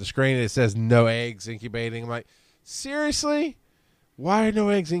brings up the screen and it says no eggs incubating. I'm like, seriously? Why are no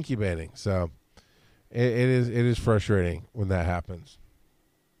eggs incubating? So it is frustrating when that happens.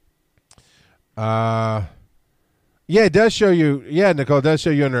 Yeah, it does show you. Yeah, Nicole, it does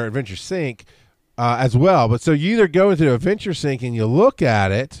show you under Adventure Sync as well. But so you either go into Adventure Sync and you look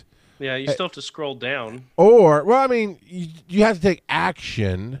at it. Yeah, you still have to scroll down. Or, well, I mean, you have to take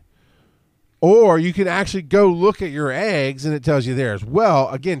action, or you can actually go look at your eggs, and it tells you there as well.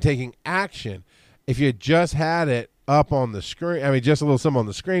 Again, taking action. If you just had it up on the screen, just a little symbol on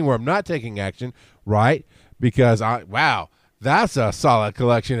the screen where I'm not taking action, right? Because, wow, that's a solid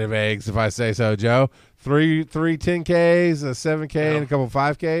collection of eggs, if I say so, Joe. Three 10Ks, a 7K, and a couple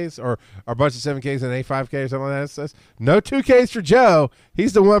 5Ks, or a bunch of 7Ks and a 5K or something like that. No 2Ks for Joe.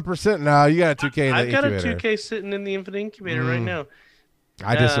 He's the 1%. No, you got a 2K in the incubator. I've got a 2K sitting in the infinite incubator right now.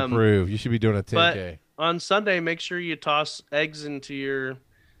 I disapprove. You should be doing a 10K. But on Sunday, make sure you toss eggs into your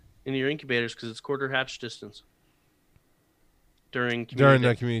incubators because it's quarter hatch distance during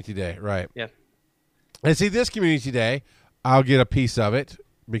the community day, right? Yeah. And see, this community day, I'll get a piece of it.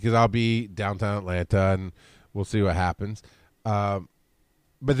 Because I'll be downtown Atlanta, and we'll see what happens. But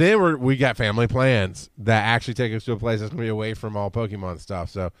then we got family plans that actually take us to a place that's going to be away from all Pokemon stuff.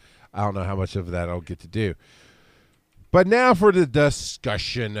 So I don't know how much of that I'll get to do. But now for the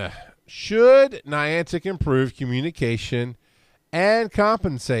discussion. Should Niantic improve communication and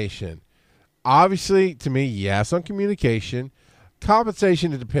compensation? Obviously, to me, yes on communication.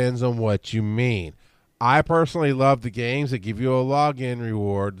 compensation, it depends on what you mean. I personally love the games that give you a login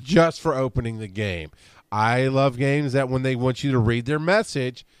reward just for opening the game. I love games that when they want you to read their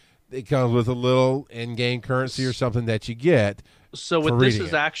message, it comes with a little in-game currency or something that you get. So what this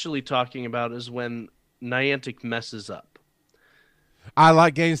is actually talking about is when Niantic messes up. I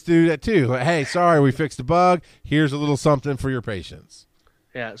like games to do that too. Like, hey, sorry, we fixed a bug. Here's a little something for your patience.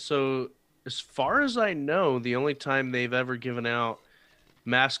 Yeah, so as far as I know, the only time they've ever given out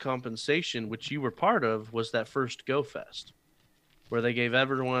mass compensation, which you were part of, was that first Go Fest, where they gave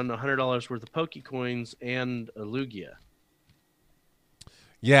everyone $100 worth of Pokecoins and a Lugia.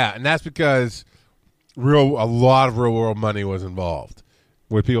 Yeah, and that's because a lot of real world money was involved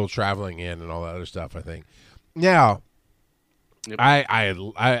with people traveling in and all that other stuff, I think. Now, yep.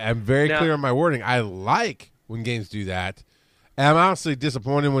 I'm very clear on my wording. I like when games do that. And I'm honestly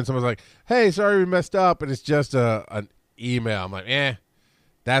disappointed when someone's like, hey, sorry we messed up, and it's just an email. I'm like,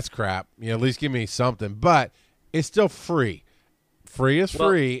 that's crap. At least give me something. But it's still free. Free is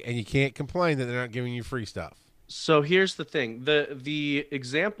free, and you can't complain that they're not giving you free stuff. So here's the thing. The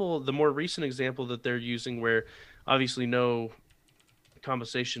example, the more recent example that they're using where obviously no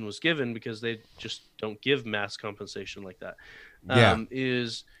compensation was given because they just don't give mass compensation like that.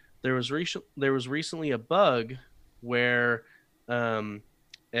 Is there was recently a bug where one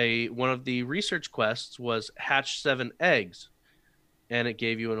of the research quests was hatch 7 eggs, and it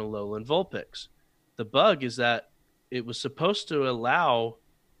gave you an Alolan Vulpix. The bug is that it was supposed to allow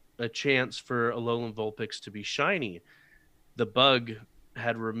a chance for Alolan Vulpix to be shiny. The bug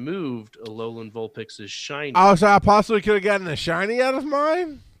had removed Alolan Vulpix's shiny. Oh, so I possibly could have gotten a shiny out of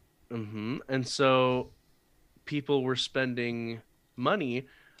mine? Mm-hmm. And so people were spending money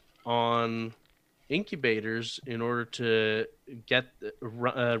on incubators in order to get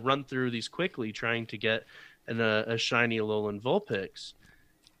run through these quickly, trying to get a shiny Alolan Vulpix,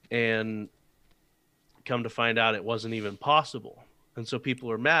 and come to find out it wasn't even possible. And so people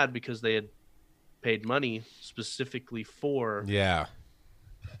are mad because they had paid money specifically for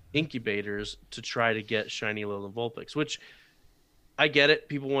incubators to try to get shiny Alolan Vulpix, which I get it.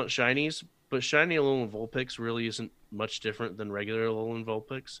 People want shinies, but shiny Alolan Vulpix really isn't much different than regular Alolan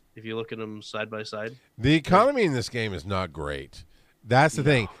Vulpix if you look at them side by side. The economy in this game is not great. That's the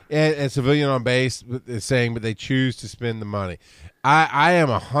thing. And Civilian on Base is saying, but they choose to spend the money. I am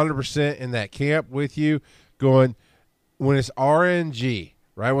 100% in that camp with you, going, when it's RNG,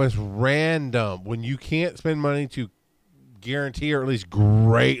 right, when it's random, when you can't spend money to guarantee or at least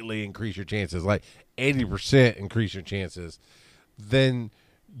greatly increase your chances, like 80% increase your chances, then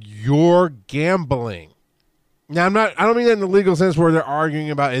you're gambling. Now, I don't mean that in the legal sense where they're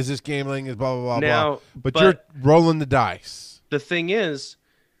arguing about is this gambling, is blah, blah, blah, blah. But you're rolling the dice. The thing is,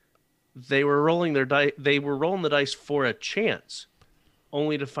 they were rolling their dice. They were rolling the dice for a chance,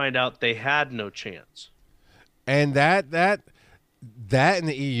 only to find out they had no chance. And that in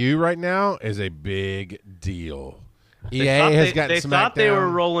the EU right now is a big deal. EA has gotten smacked down. They thought they were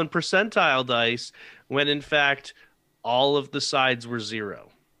rolling percentile dice when, in fact, all of the sides were 0.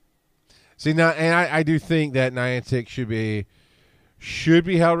 See, now, and I do think that Niantic should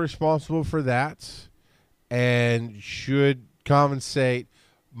be held responsible for that and should compensate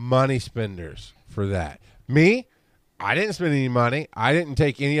money spenders for that. Me, I didn't spend any money. I didn't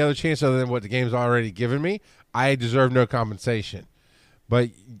take any other chance other than what the game's already given me. I deserve no compensation. But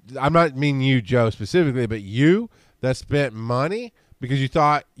I'm not meaning you, Joe, specifically, but you that spent money because you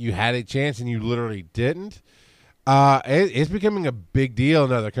thought you had a chance and you literally didn't. It's becoming a big deal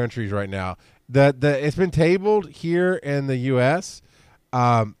in other countries right now. It's been tabled here in the U.S.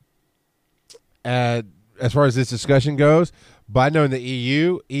 As far as this discussion goes, but I know in the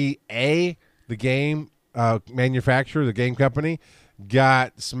EU, EA, the game manufacturer, the game company,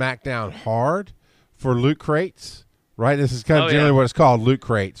 got smacked down hard for loot crates. Right, this is kind of generally what it's called, loot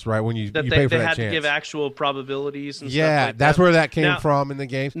crates. Right, when you pay for that chance. They had to give actual probabilities and stuff like that's where that came from in the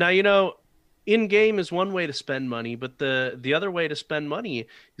game. Now in-game is one way to spend money, but the other way to spend money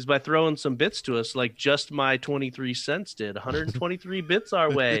is by throwing some bits to us, like just my 23 cents did. 123 bits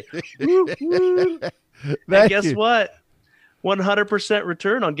our way. Woo, woo. And guess what? 100%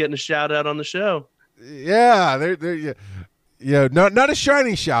 return on getting a shout-out on the show. Yeah, not a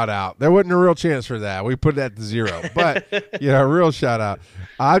shiny shout-out. There wasn't a real chance for that. We put that to 0. But, a real shout-out.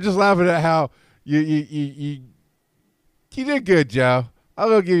 I'm just laughing at how you did good, Joe. I'm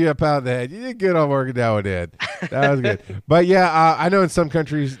going to give you a pound of the head. You did good on working down with Ed. That was good. But, I know in some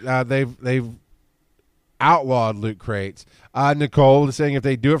countries they've outlawed loot crates. Nicole is saying if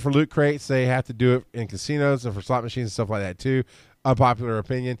they do it for loot crates, they have to do it in casinos and for slot machines and stuff like that too. Unpopular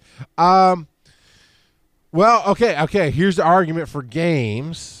opinion. Well, okay. Here's the argument for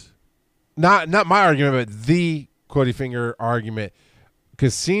games. Not my argument, but the Quotey Finger argument.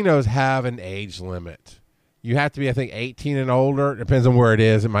 Casinos have an age limit. You have to be, I think, 18 and older. It depends on where it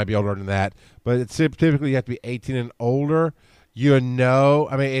is. It might be older than that. But it's typically you have to be 18 and older. I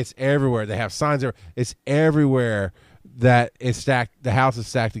mean, it's everywhere. They have signs there. It's everywhere that it's stacked. The house is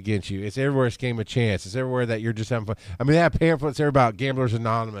stacked against you. It's everywhere it's game of chance. It's everywhere that you're just having fun. I mean, they have pamphlets there about Gamblers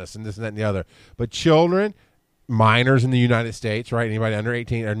Anonymous and this and that and the other. But children, minors in the United States, right, anybody under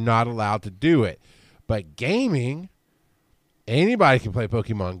 18 are not allowed to do it. But gaming, anybody can play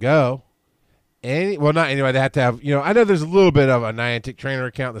Pokemon Go. Not anybody. They have to have, I know there's a little bit of a Niantic trainer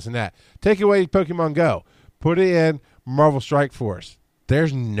account, this and that. Take away Pokemon Go. Put it in Marvel Strike Force.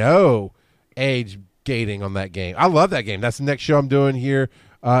 There's no age gating on that game. I love that game. That's the next show I'm doing here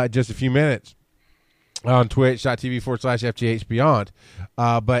in just a few minutes on twitch.tv/FGH Beyond.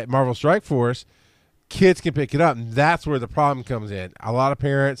 But Marvel Strike Force, kids can pick it up, and that's where the problem comes in. A lot of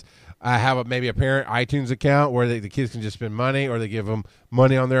parents have maybe a parent iTunes account where the kids can just spend money, or they give them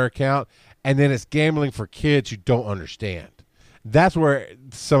money on their account, and then it's gambling for kids who don't understand. That's where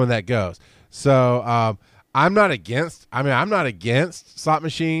some of that goes. So I'm not against slot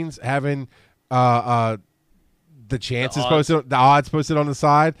machines having the chances posted, the odds posted on the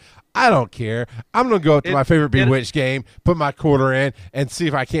side. I don't care. I'm going to go to my favorite Bewitched game, put my quarter in, and see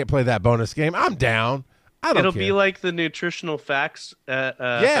if I can't play that bonus game. I'm down. It'll be like the nutritional facts at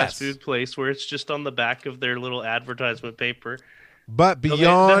fast food place where it's just on the back of their little advertisement paper. But beyond,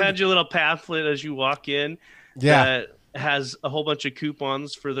 they'll hand you a little pamphlet as you walk in. That has a whole bunch of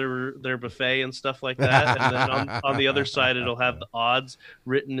coupons for their buffet and stuff like that. And then on the other side, it'll have the odds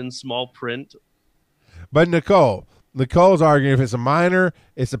written in small print. But Nicole's arguing if it's a minor,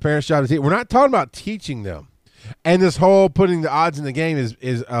 it's the parent's job to teach. We're not talking about teaching them. And this whole putting the odds in the game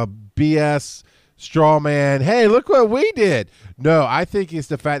is a BS straw man. Hey, look what we did. No, I think it's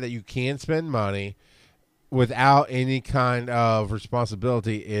the fact that you can spend money without any kind of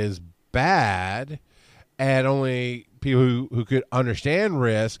responsibility is bad, and only people who could understand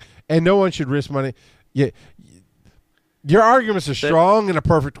risk, and no one should risk money. Your arguments are strong in a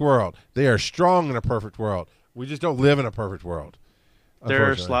perfect world. They are strong in a perfect world. We just don't live in a perfect world.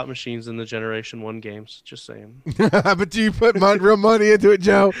 There are slot machines in the Generation 1 games, just saying. But do you put real money into it,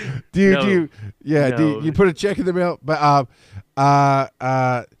 Joe? Do you put a check in the mail? But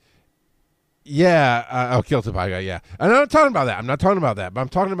Kill Topanga, yeah. And I'm not talking about that. But I'm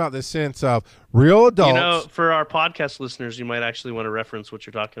talking about this sense of real adults. For our podcast listeners, you might actually want to reference what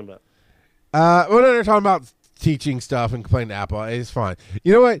you're talking about. They're talking about teaching stuff and complaining to Apple. It's fine.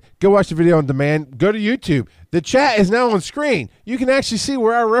 You know what? Go watch the video on demand. Go to YouTube. The chat is now on screen. You can actually see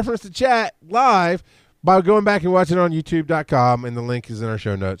where I reference the chat live by going back and watching it on youtube.com, and the link is in our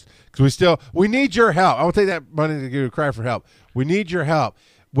show notes. Because we need your help. I will take that money to go cry for help. We need your help.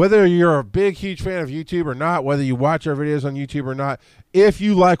 Whether you're a big, huge fan of YouTube or not, whether you watch our videos on YouTube or not, if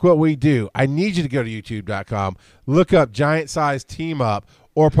you like what we do, I need you to go to youtube.com, look up Giant Size Team Up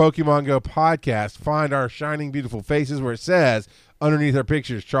or Pokemon Go Podcast, find our shining, beautiful faces where it says underneath our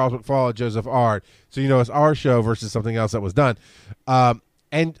pictures, Charles McFall, Joseph Ard. So you know it's our show versus something else that was done.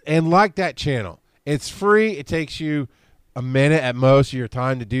 And like that channel. It's free. It takes you a minute at most of your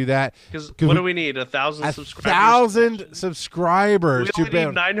time to do that. Because what do we need? 1,000 subscribers? 1,000 subscribers. We only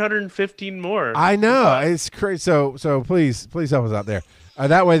need 915 more. I know. It's crazy. So please help us out there.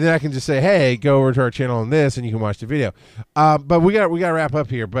 That way, then I can just say, hey, go over to our channel on this, and you can watch the video. But we got to wrap up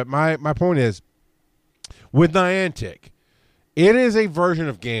here. But my point is, with Niantic, it is a version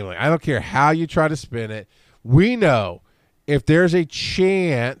of gambling. I don't care how you try to spin it. We know if there's a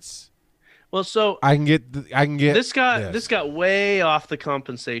chance. Well, so I can get this got way off the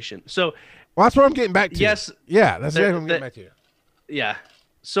compensation. So that's what I'm getting back to. Yes, yeah, that's what I'm getting back to. Yeah.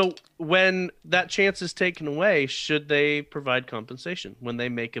 So when that chance is taken away, should they provide compensation when they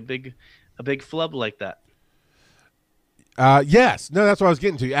make a big flub like that? Yes. No, that's what I was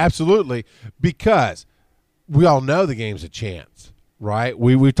getting to. Absolutely, because we all know the game's a chance, right?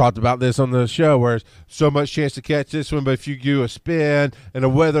 We've talked about this on the show, where there's so much chance to catch this one, but if you do a spin and a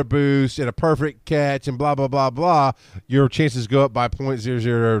weather boost and a perfect catch and blah, blah, blah, blah, your chances go up by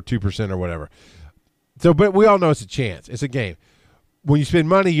 0.002% or whatever. So, but we all know it's a chance. It's a game. When you spend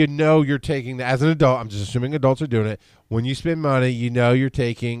money, you know you're taking that. As an adult, I'm just assuming adults are doing it. When you spend money, you know you're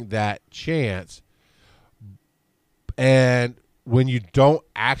taking that chance. And when you don't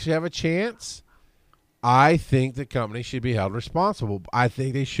actually have a chance, I think the company should be held responsible. I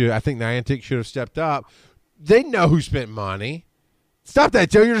think they should. I think Niantic should have stepped up. They know who spent money. Stop that,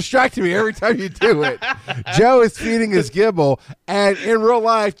 Joe. You're distracting me every time you do it. Joe is feeding his Gibble, and in real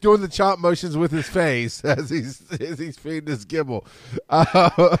life, doing the chomp motions with his face as he's feeding his Gibble.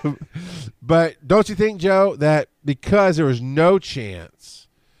 But don't you think, Joe, that because there was no chance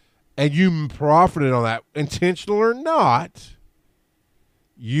and you profited on that, intentional or not,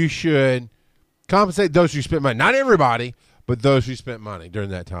 you should compensate those who spent money? Not everybody, but those who spent money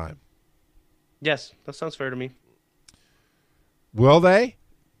during that time. Yes, that sounds fair to me. Will they?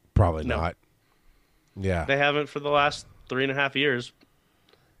 Probably No. not. Yeah. They haven't for the last 3.5 years.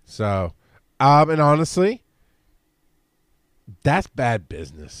 So, and honestly, that's bad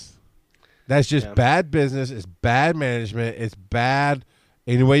business. That's just bad business. It's bad management. It's bad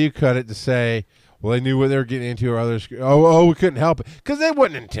any way you cut it to say, well, they knew what they were getting into, or others. Oh, we couldn't help it because they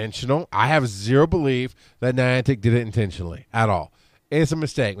wasn't intentional. I have zero belief that Niantic did it intentionally at all. It's a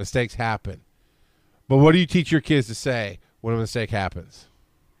mistake. Mistakes happen. But what do you teach your kids to say when a mistake happens?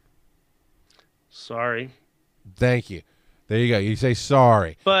 Sorry. Thank you. There you go. You say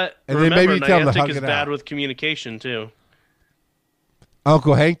sorry. But And then remember, maybe you tell them to Niantic hug is it bad out. with communication, too.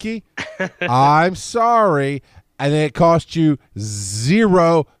 Uncle Hanky, I'm sorry. And then it cost you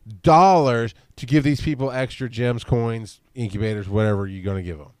 $0 to give these people extra gems, coins, incubators, whatever you're going to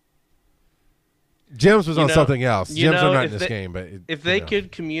give them. Gems was on something else. Gems are not in this game. But if they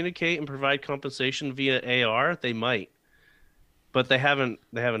could communicate and provide compensation via AR, they might. But they haven't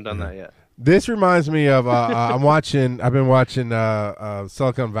done that yet. This reminds me of I've been watching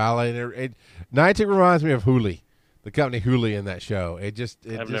Silicon Valley, and Niantic reminds me of Huli, the company Huli in that show.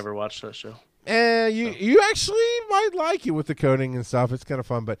 I've never watched that show. You actually might like it with the coding and stuff. It's kind of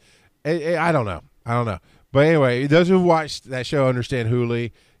fun, but I don't know. But anyway, those who watched that show understand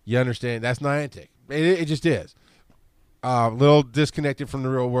Huli. You understand that's Niantic. It just is. A little disconnected from the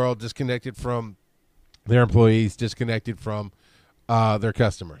real world, disconnected from their employees, disconnected from their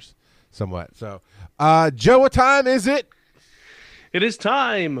customers somewhat. So, Joe, what time is it? It is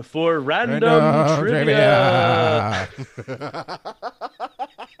time for random trivia.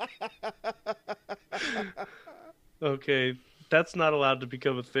 Okay, that's not allowed to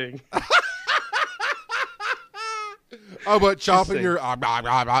become a thing. Oh, but chopping your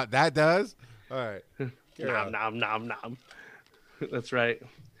that does? All right. Nom. That's right.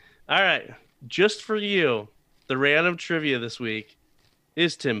 All right. Just for you, the random trivia this week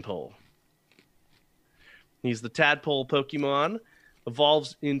is Tympole. He's the tadpole Pokemon,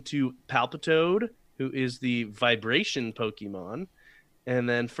 evolves into Palpitoad, who is the vibration Pokemon, and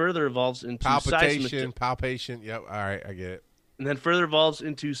then further evolves into Palpation. Yep. All right, I get it. And then further evolves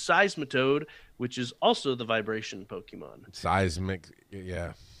into Seismitoad, which is also the vibration Pokemon. Seismic,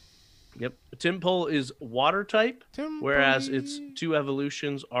 yeah. Yep. Tympole is water type, Tympole. whereas its two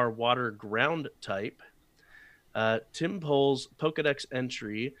evolutions are water ground type. Tympole's Pokedex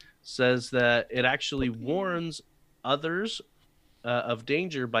entry says that it actually warns others of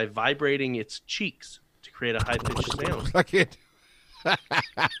danger by vibrating its cheeks to create a high-pitched sound. I can't.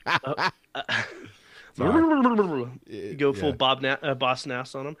 Go full Boss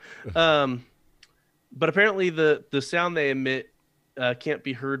Nass on them. But apparently the sound they emit can't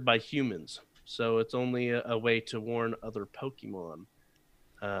be heard by humans. So it's only a way to warn other Pokemon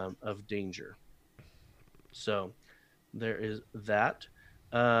of danger. So there is that.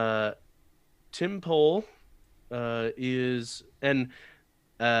 Tympole is... And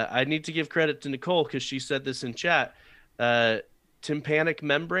I need to give credit to Nicole because she said this in chat. Tympanic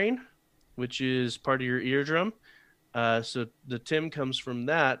membrane, which is part of your eardrum. So the Tim comes from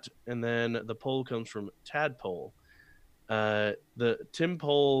that, and then the pole comes from tadpole. The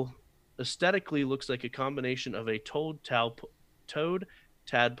Tympole aesthetically looks like a combination of a toad,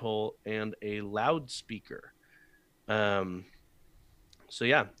 tadpole, and a loudspeaker. So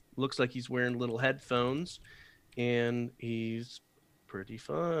yeah, looks like he's wearing little headphones, and he's pretty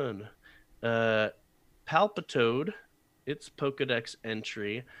fun. Palpitoad, its Pokedex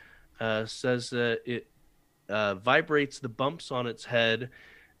entry, says that it vibrates the bumps on its head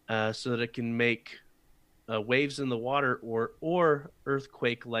so that it can make waves in the water or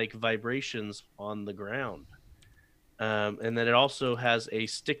earthquake-like vibrations on the ground. And then it also has a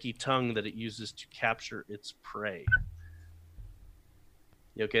sticky tongue that it uses to capture its prey.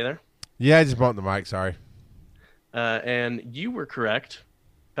 You okay there? Yeah, I just bumped the mic. Sorry. And you were correct.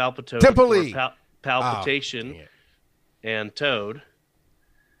 Palpitoad. Tympole. Palpitation. Oh, and Toad.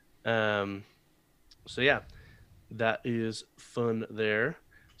 So yeah, that is fun there.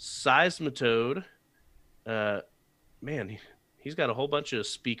 Seismitoad, man, he's got a whole bunch of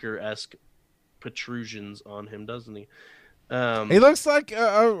speaker-esque protrusions on him, doesn't he? He looks like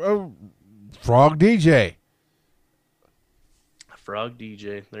a frog DJ. Frog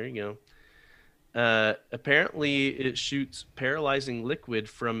DJ. There you go. Apparently, it shoots paralyzing liquid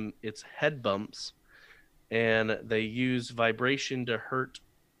from its head bumps, and they use vibration to hurt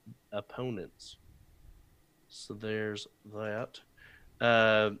opponents. So there's that.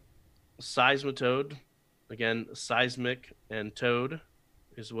 Seismitoad, again, seismic and toad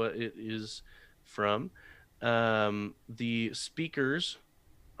is what it is from. The speakers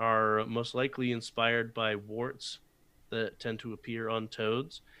are most likely inspired by warts that tend to appear on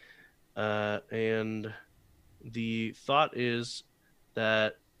toads. And the thought is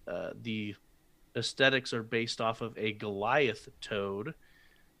that the aesthetics are based off of a Goliath toad,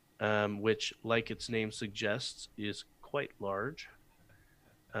 which, like its name suggests, is quite large.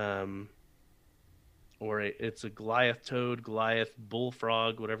 It's a Goliath toad, Goliath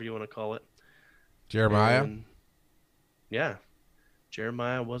bullfrog, whatever you want to call it. Jeremiah? And, yeah.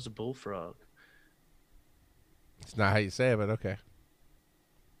 Jeremiah was a bullfrog. It's not how you say it, but okay.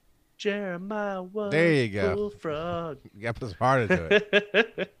 Jeremiah was there you go. a bullfrog. You got to put some heart into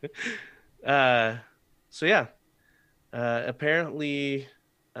it. So, yeah. Apparently,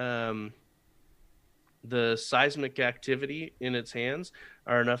 the seismic activity in its hands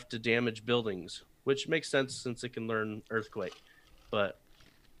are enough to damage buildings, which makes sense since it can learn earthquake. But,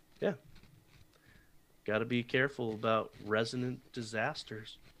 yeah. Got to be careful about resonant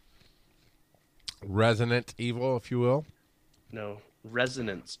disasters. Resonant evil, if you will. No,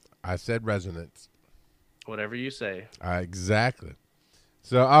 resonance. I said resonance. Whatever you say. Exactly.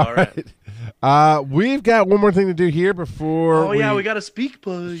 So, all right. We've got one more thing to do here before we got a speak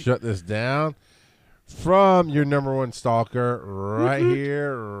plug. Shut this down. From your number one stalker right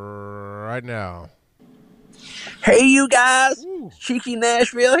here, right now. Hey, you guys. Cheeky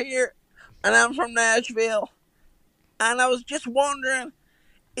Nashville here. And I'm from Nashville. And I was just wondering,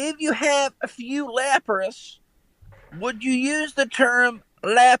 if you have a few Lapras, would you use the term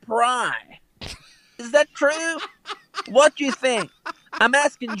Lapri? Is that true? What do you think? I'm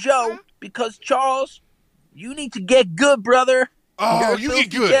asking Joe because, Charles, you need to get good, brother. Oh, you get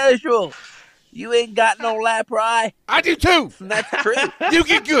good. Casual. You ain't got no Lapri. I do too. And that's true. You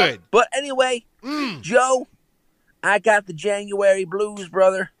get good. But anyway, Joe, I got the January blues,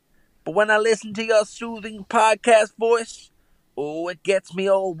 brother. But when I listen to your soothing podcast voice, it gets me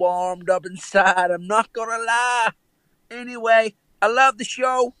all warmed up inside. I'm not going to lie. Anyway, I love the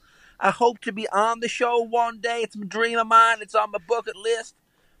show. I hope to be on the show one day. It's a dream of mine. It's on my bucket list.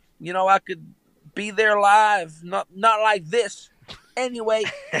 You know, I could be there live. Not like this. Anyway,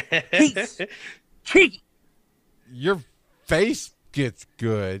 peace. Cheeky. Your face gets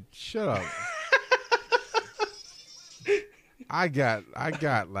good. Shut up. I got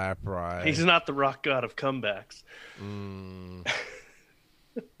Lapri. He's not the rock god of comebacks.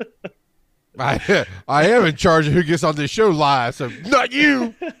 I am in charge of who gets on this show live, so not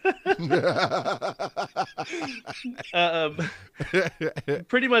you.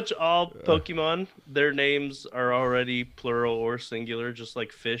 Pretty much all Pokemon, their names are already plural or singular, just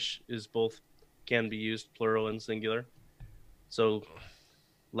like fish can be used plural and singular. So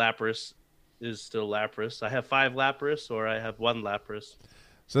Lapras is still Lapras. I have 5 Lapras, or I have 1 Lapras.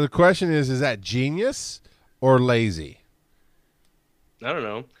 So the question is that genius or lazy? I don't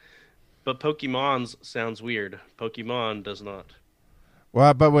know. But Pokemon's sounds weird. Pokemon does not.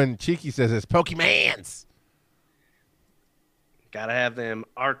 Well, but when Cheeky says it's Pokemans. Gotta have them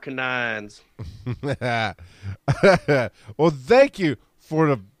Arcanines. Well, thank you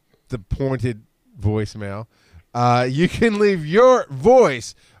for the pointed voicemail. You can leave your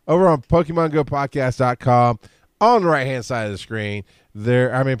voice over on PokemonGoPodcast.com on the right-hand side of the screen.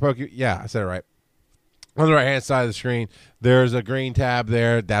 I said it right. On the right-hand side of the screen, there's a green tab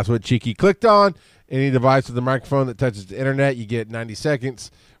there. That's what Cheeky clicked on. Any device with a microphone that touches the internet, you get 90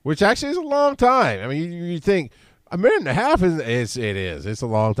 seconds, which actually is a long time. I mean, you think a minute and a half it is. It's a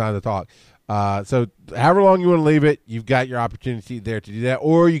long time to talk. So however long you want to leave it, you've got your opportunity there to do that.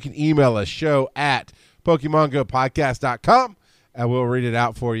 Or you can email us, show@PokemonGoPodcast.com, and we'll read it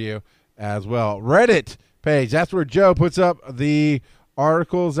out for you as well. Reddit page, that's where Joe puts up the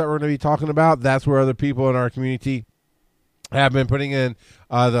articles that we're going to be talking about. That's where other people in our community have been putting in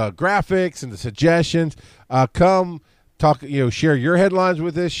the graphics and the suggestions. Come talk, share your headlines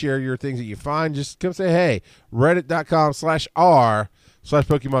with us, share your things that you find. Just come say, hey,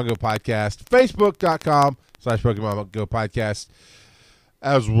 reddit.com/r/Pokemon Go Podcast, Facebook.com/Pokemon Go Podcast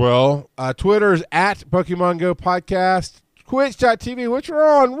as well. Twitter's @Pokemon Go Podcast, Twitch.tv, which we're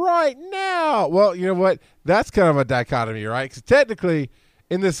on right now. Well, you know what? That's kind of a dichotomy, right? Because technically,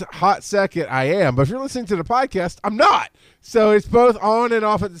 in this hot second, I am. But if you're listening to the podcast, I'm not. So it's both on and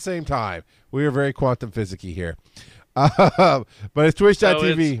off at the same time. We are very quantum physicky here. But it's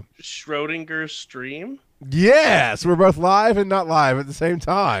twitch.tv. it's Schrodinger's stream. Yes, we're both live and not live at the same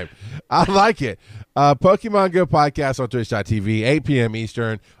time. I like it. Pokemon Go podcast on twitch.tv, 8 p.m.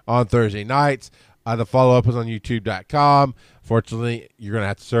 Eastern on Thursday nights. The follow-up is on youtube.com. Fortunately, you're going to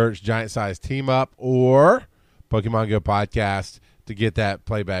have to search Giant Size Team Up or Pokemon Go podcast to get that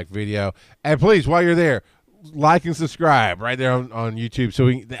playback video. And please, while you're there, like and subscribe right there on YouTube. So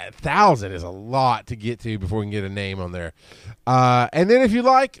 1,000 is a lot to get to before we can get a name on there. And then if you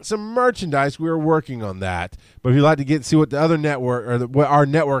like some merchandise, we're working on that. But if you'd like to see what the other network or what our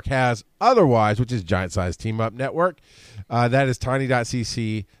network has otherwise, which is Giant Size Team Up Network, that is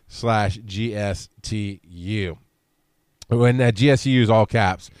tiny.cc/GSTU. When GSU is all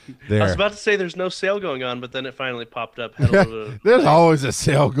caps there. I was about to say there's no sale going on, but then it finally popped up. There's always a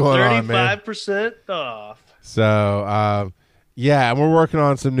sale going on, man. 35% off. So, yeah, and we're working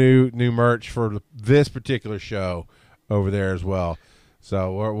on some new merch for this particular show over there as well.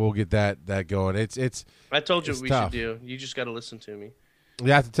 So we'll get that going. It's. I told you it's we tough. should do. You just got to listen to me.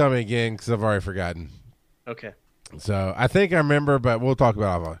 You have to tell me again because I've already forgotten. Okay. So I think I remember, but we'll talk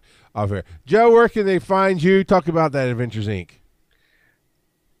about it off here. Joe, where can they find you? Talk about that Adventures Inc.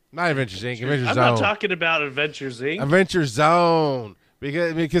 Not Adventures Inc. Adventures I'm Zone. not talking about Adventures Inc. Adventure Zone.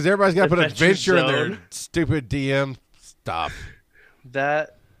 Because everybody's got to put adventure in their stupid DM stuff.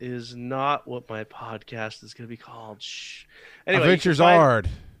 That is not what my podcast is going to be called. Shh. Anyway, Adventures Ard.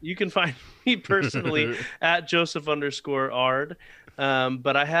 You can find me personally at Joseph_Ard.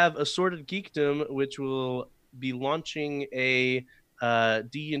 But I have Assorted Geekdom, which will be launching a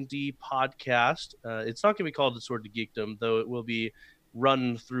D&D podcast. It's not going to be called Assorted Geekdom, though it will be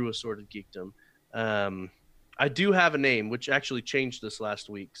run through Assorted Geekdom. I do have a name, which actually changed this last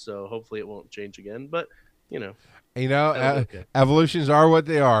week, so hopefully it won't change again. But, evolutions are what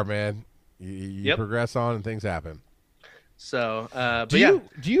they are, man. You progress on and things happen. So, do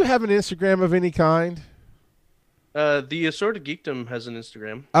you have an Instagram of any kind? The Assorted Geekdom has an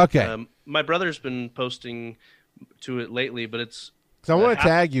Instagram. Okay. My brother's been posting to it lately, but it's. So I want to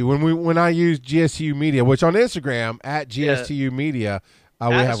tag you when I use GSU Media, which on Instagram at GSTU Media.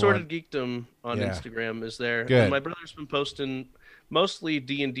 We have Assorted one. Geekdom on Instagram is there. Good. And my brother's been posting mostly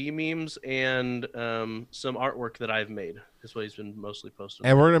D&D memes and some artwork that I've made. That's what he's been mostly posting.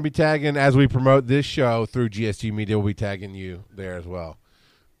 And we're going to be tagging, as we promote this show through GSU Media, we'll be tagging you there as well.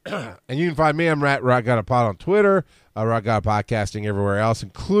 And you can find me. I'm at Rock Got a Pod on Twitter, Rock Got a Podcasting everywhere else,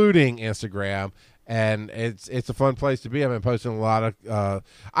 including Instagram. And it's a fun place to be. I've been posting a lot of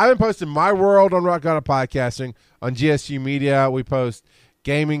I've been posting my world on Rock Got a Podcasting. On GSU Media, we post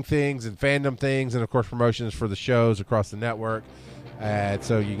gaming things and fandom things, and of course promotions for the shows across the network. And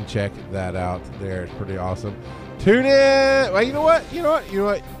so you can check that out there. It's pretty awesome. Tune in. Well, you know what?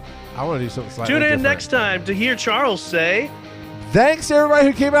 I want to do something slightly Tune in different. next time to hear Charles say. Thanks to everybody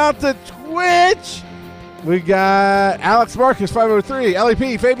who came out to Twitch. We got Alex Marcus 503,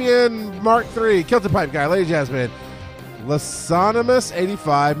 LEP, Fabian Mark 3, Kilted Pipe Guy, Lady Jasmine, Lasonimus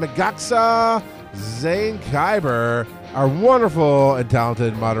 85, Megaxa, Zane Kyber, our wonderful and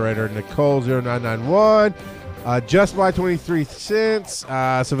talented moderator Nicole 0991, Just My 23 Cents,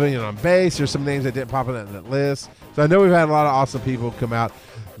 Civilian on Base. There's some names that didn't pop in that list. So I know we've had a lot of awesome people come out.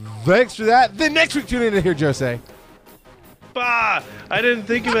 Thanks for that. Then next week, tune in to hear Joe say. Bah! I didn't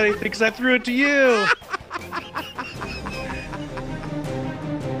think of anything because I threw it to you.